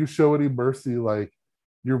 like, if you show any mercy, like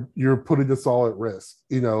you're putting us all at risk,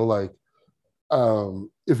 like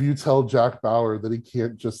if you tell Jack Bauer that he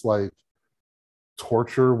can't just like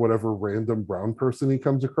torture whatever random brown person he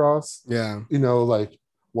comes across, like,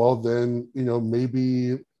 well then,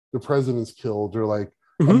 maybe the president's killed, or like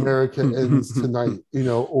America ends tonight,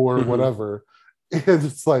 or whatever. And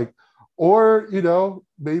it's like, or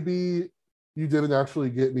maybe you didn't actually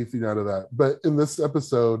get anything out of that. But in this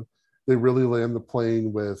episode, they really land the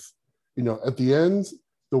plane with, at the end,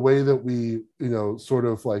 the way that we, sort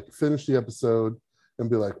of like finish the episode and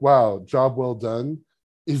be like, wow, job well done,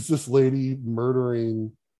 is this lady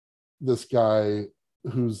murdering this guy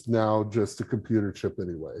who's now just a computer chip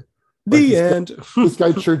anyway. The end. This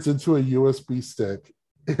guy turns into a USB stick,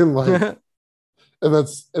 and like, and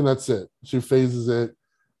that's it. She phases it.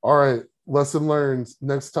 All right, lesson learned.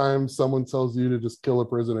 Next time someone tells you to just kill a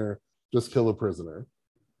prisoner, just kill a prisoner.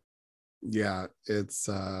 Yeah, it's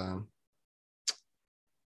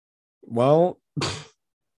well,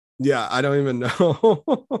 yeah, I don't even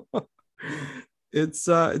know. It's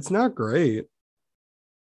not great.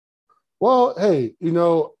 Well, hey,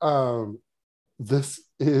 this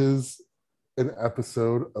is an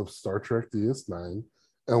episode of Star Trek DS9,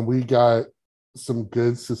 and we got some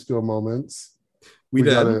good Sisko moments. We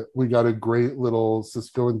got a great little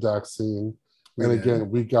Sisko and Dax scene. Again,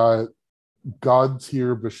 we got God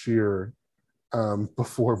tier Bashir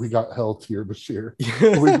before we got hell tier Bashir.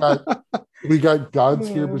 we got God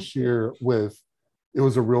tier Bashir with, it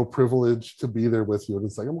was a real privilege to be there with you, and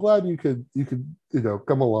it's like, I'm glad you could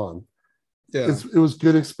come along. Yeah, it was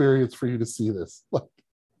good experience for you to see this, like,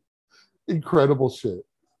 incredible shit.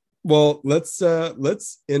 Well, let's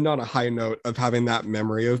end on a high note of having that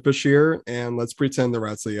memory of Bashir, and let's pretend the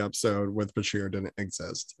rest of the episode with Bashir didn't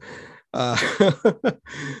exist. Let's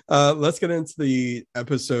get into the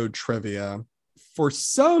episode trivia. For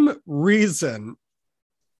some reason,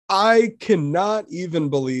 I cannot even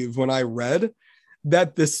believe when I read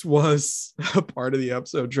that this was a part of the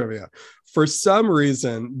episode trivia. For some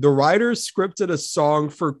reason, the writers scripted a song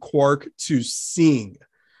for Quark to sing.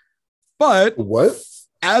 But what?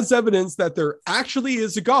 As evidence that there actually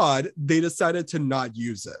is a god, they decided to not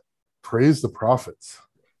use it. Praise the prophets.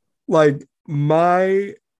 God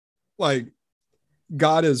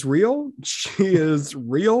is real. She is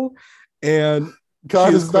real. And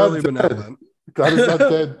God is not dead. Benevolent. God is not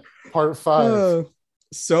dead. Part 5.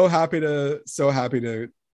 So happy to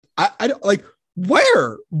I don't like,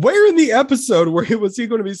 where in the episode where was he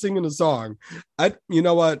going to be singing a song? You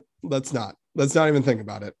know what? Let's not even think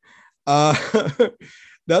about it.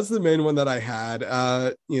 That's the main one that I had.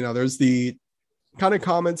 There's the kind of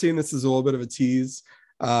commenting. This is a little bit of a tease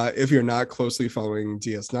if you're not closely following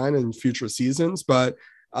DS9 and future seasons, but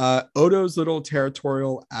Odo's little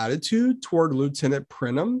territorial attitude toward Lieutenant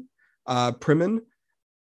Primin,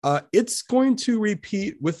 it's going to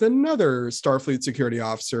repeat with another Starfleet security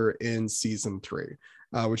officer in season 3,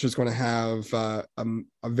 which is going to have a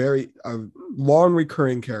very long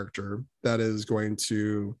recurring character that is going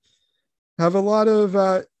to have a lot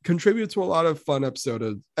of contribute to a lot of fun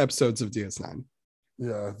episodes of DS9.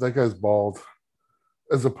 Yeah, that guy's bald,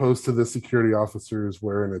 as opposed to the security officers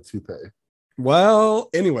wearing a toupee. Well,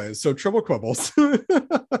 anyways, so triple quibbles.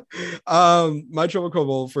 My triple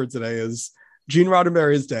quibble for today is Gene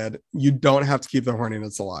Roddenberry is dead. You don't have to keep the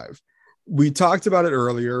horniness alive. We talked about it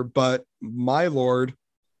earlier, but my lord,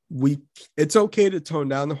 it's okay to tone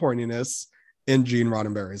down the horniness in Gene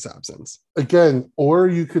Roddenberry's absence. Again, or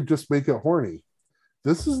you could just make it horny.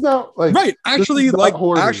 This is not like right. Actually, like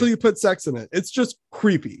horny. Actually put sex in it. It's just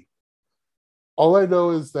creepy. All I know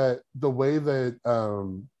is that the way that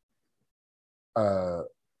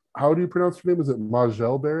how do you pronounce her name? Is it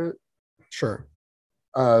Majel Barrett? Sure.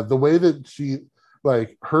 The way that she,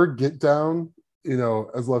 like, her get down, you know,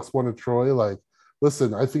 as Lux wanted Troy, like,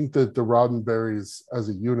 listen, I think that the Roddenberrys as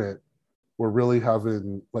a unit were really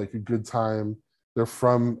having like a good time. They're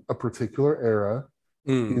from a particular era,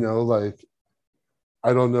 you know, like,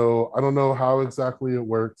 I don't know how exactly it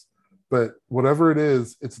worked, but whatever it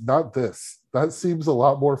is, it's not this. That seems a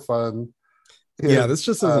lot more fun. Yeah, this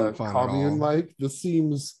just isn't fun commune at all. like. This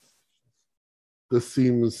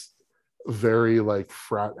seems very like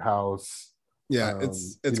frat house. Yeah,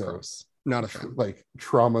 it's gross. Not a fan. Like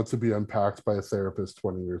trauma to be unpacked by a therapist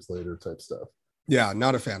 20 years later type stuff. Yeah,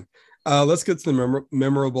 not a fan. Let's get to the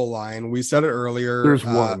memorable line. We said it earlier. There's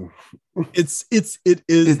one. It is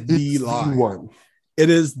the line. One. It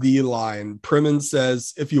is the line. Primin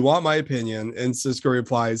says, "If you want my opinion," and Sisko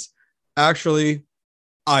replies, "Actually,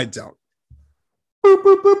 I don't." Boop,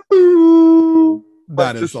 boop, boop, boop.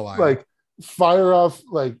 That is the line. Like fire off,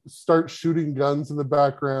 like start shooting guns in the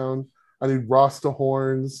background. I need Rasta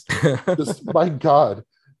horns. Just my God.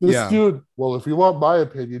 This dude, well, if you want my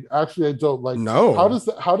opinion, actually I don't like. No. How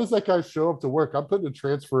does that guy show up to work? I'm putting a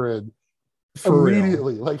transfer in for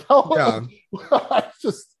immediately. Real. Like how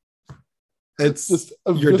it's just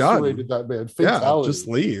you're done. That man. Fatality. Yeah, just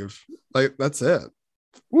leave. Like that's it.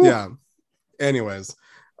 Woo. Yeah. Anyways,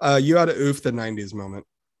 you had to oof the 90s moment.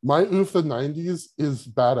 My oof the 90s is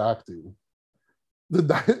bad acting. In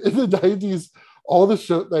the 90s, all the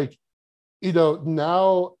show, like, you know,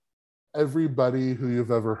 now everybody who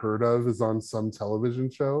you've ever heard of is on some television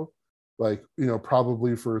show, like, you know,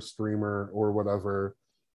 probably for a streamer or whatever,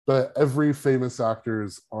 but every famous actor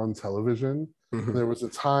is on television. Mm-hmm. There was a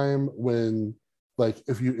time when, like,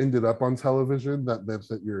 if you ended up on television, that meant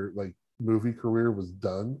that your like movie career was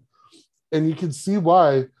done. And you can see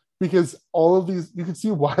why, because all of these, you can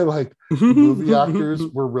see why like movie actors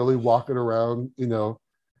were really walking around, you know,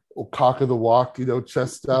 cock of the walk, you know,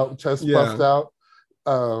 chest puffed out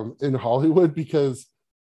in Hollywood, because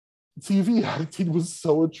TV acting was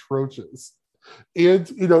so atrocious. And,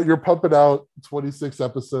 you know, you're pumping out 26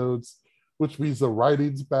 episodes, which means the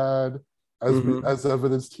writing's bad, as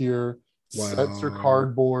evidenced here. Wow. Sets are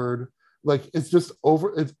cardboard. Like, it's just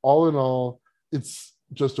it's all in all, it's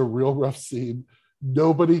just a real rough scene.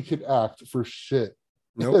 Nobody can act for shit.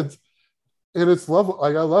 Nope. And it's love.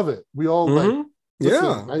 Like, I love it. We all like,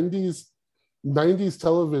 listen, 90s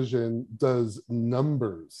television does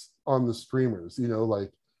numbers on the streamers. You know,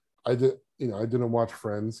 like I didn't watch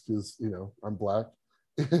Friends because, you know, I'm black.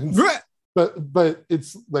 And, but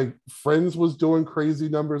it's like Friends was doing crazy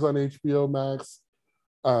numbers on HBO Max.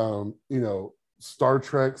 You know, Star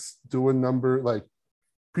Trek's doing number, like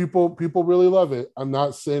people really love it. I'm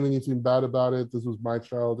not saying anything bad about it. This was my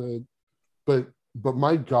childhood, but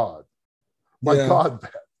my God, God,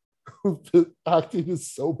 the acting is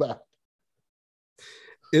so bad.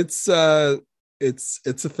 It's a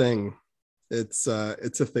thing. It's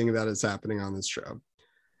a thing that is happening on this show.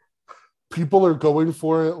 People are going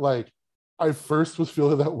for it. Like, I first was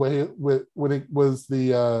feeling that way when it was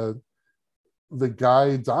the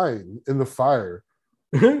guy dying in the fire.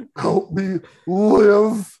 Help me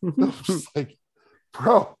live. I'm just like,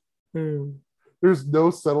 bro, there's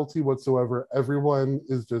no subtlety whatsoever. Everyone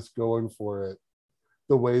is just going for it.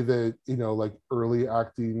 The way that, you know, like early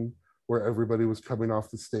acting, where everybody was coming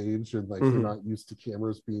off the stage and like they're not used to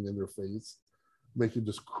cameras being in their face, making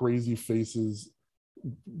just crazy faces,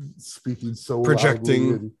 speaking so projecting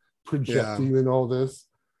loudly and projecting and all this.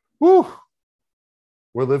 Woo!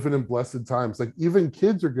 We're living in blessed times. Like, even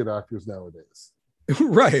kids are good actors nowadays.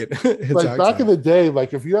 Right. Like back in the day,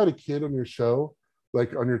 like if you had a kid on your show,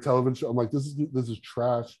 like on your television show, I'm like, this is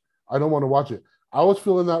trash. I don't want to watch it. I was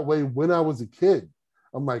feeling that way when I was a kid.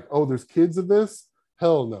 I'm like, oh, there's kids in this?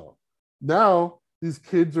 Hell no. Now these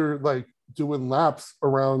kids are like doing laps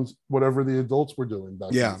around whatever the adults were doing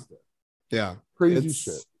back Yeah. in the day. Yeah. Crazy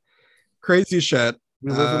shit. Crazy shit.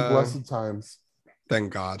 We live in blessed times.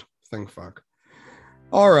 Thank God. Thank fuck.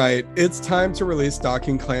 All right, it's time to release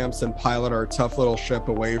docking clamps and pilot our tough little ship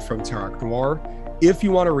away from Terok Noir. If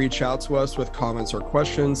you want to reach out to us with comments or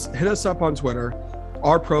questions, hit us up on Twitter.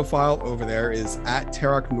 Our profile over there is at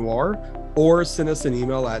Terok Noir, or send us an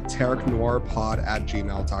email at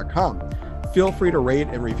teroknoirpod@gmail.com. Feel free to rate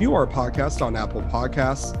and review our podcast on Apple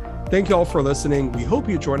Podcasts. Thank you all for listening. We hope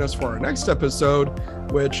you join us for our next episode,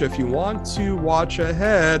 which, if you want to watch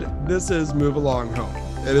ahead, this is Move Along Home.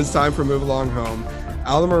 It is time for Move Along Home.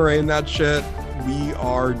 Alan Moraine, that shit, we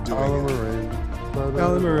are doing Alan it. Moraine.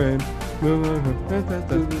 Alan Moraine.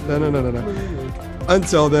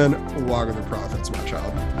 Until then, walk with the prophets, my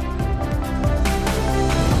child.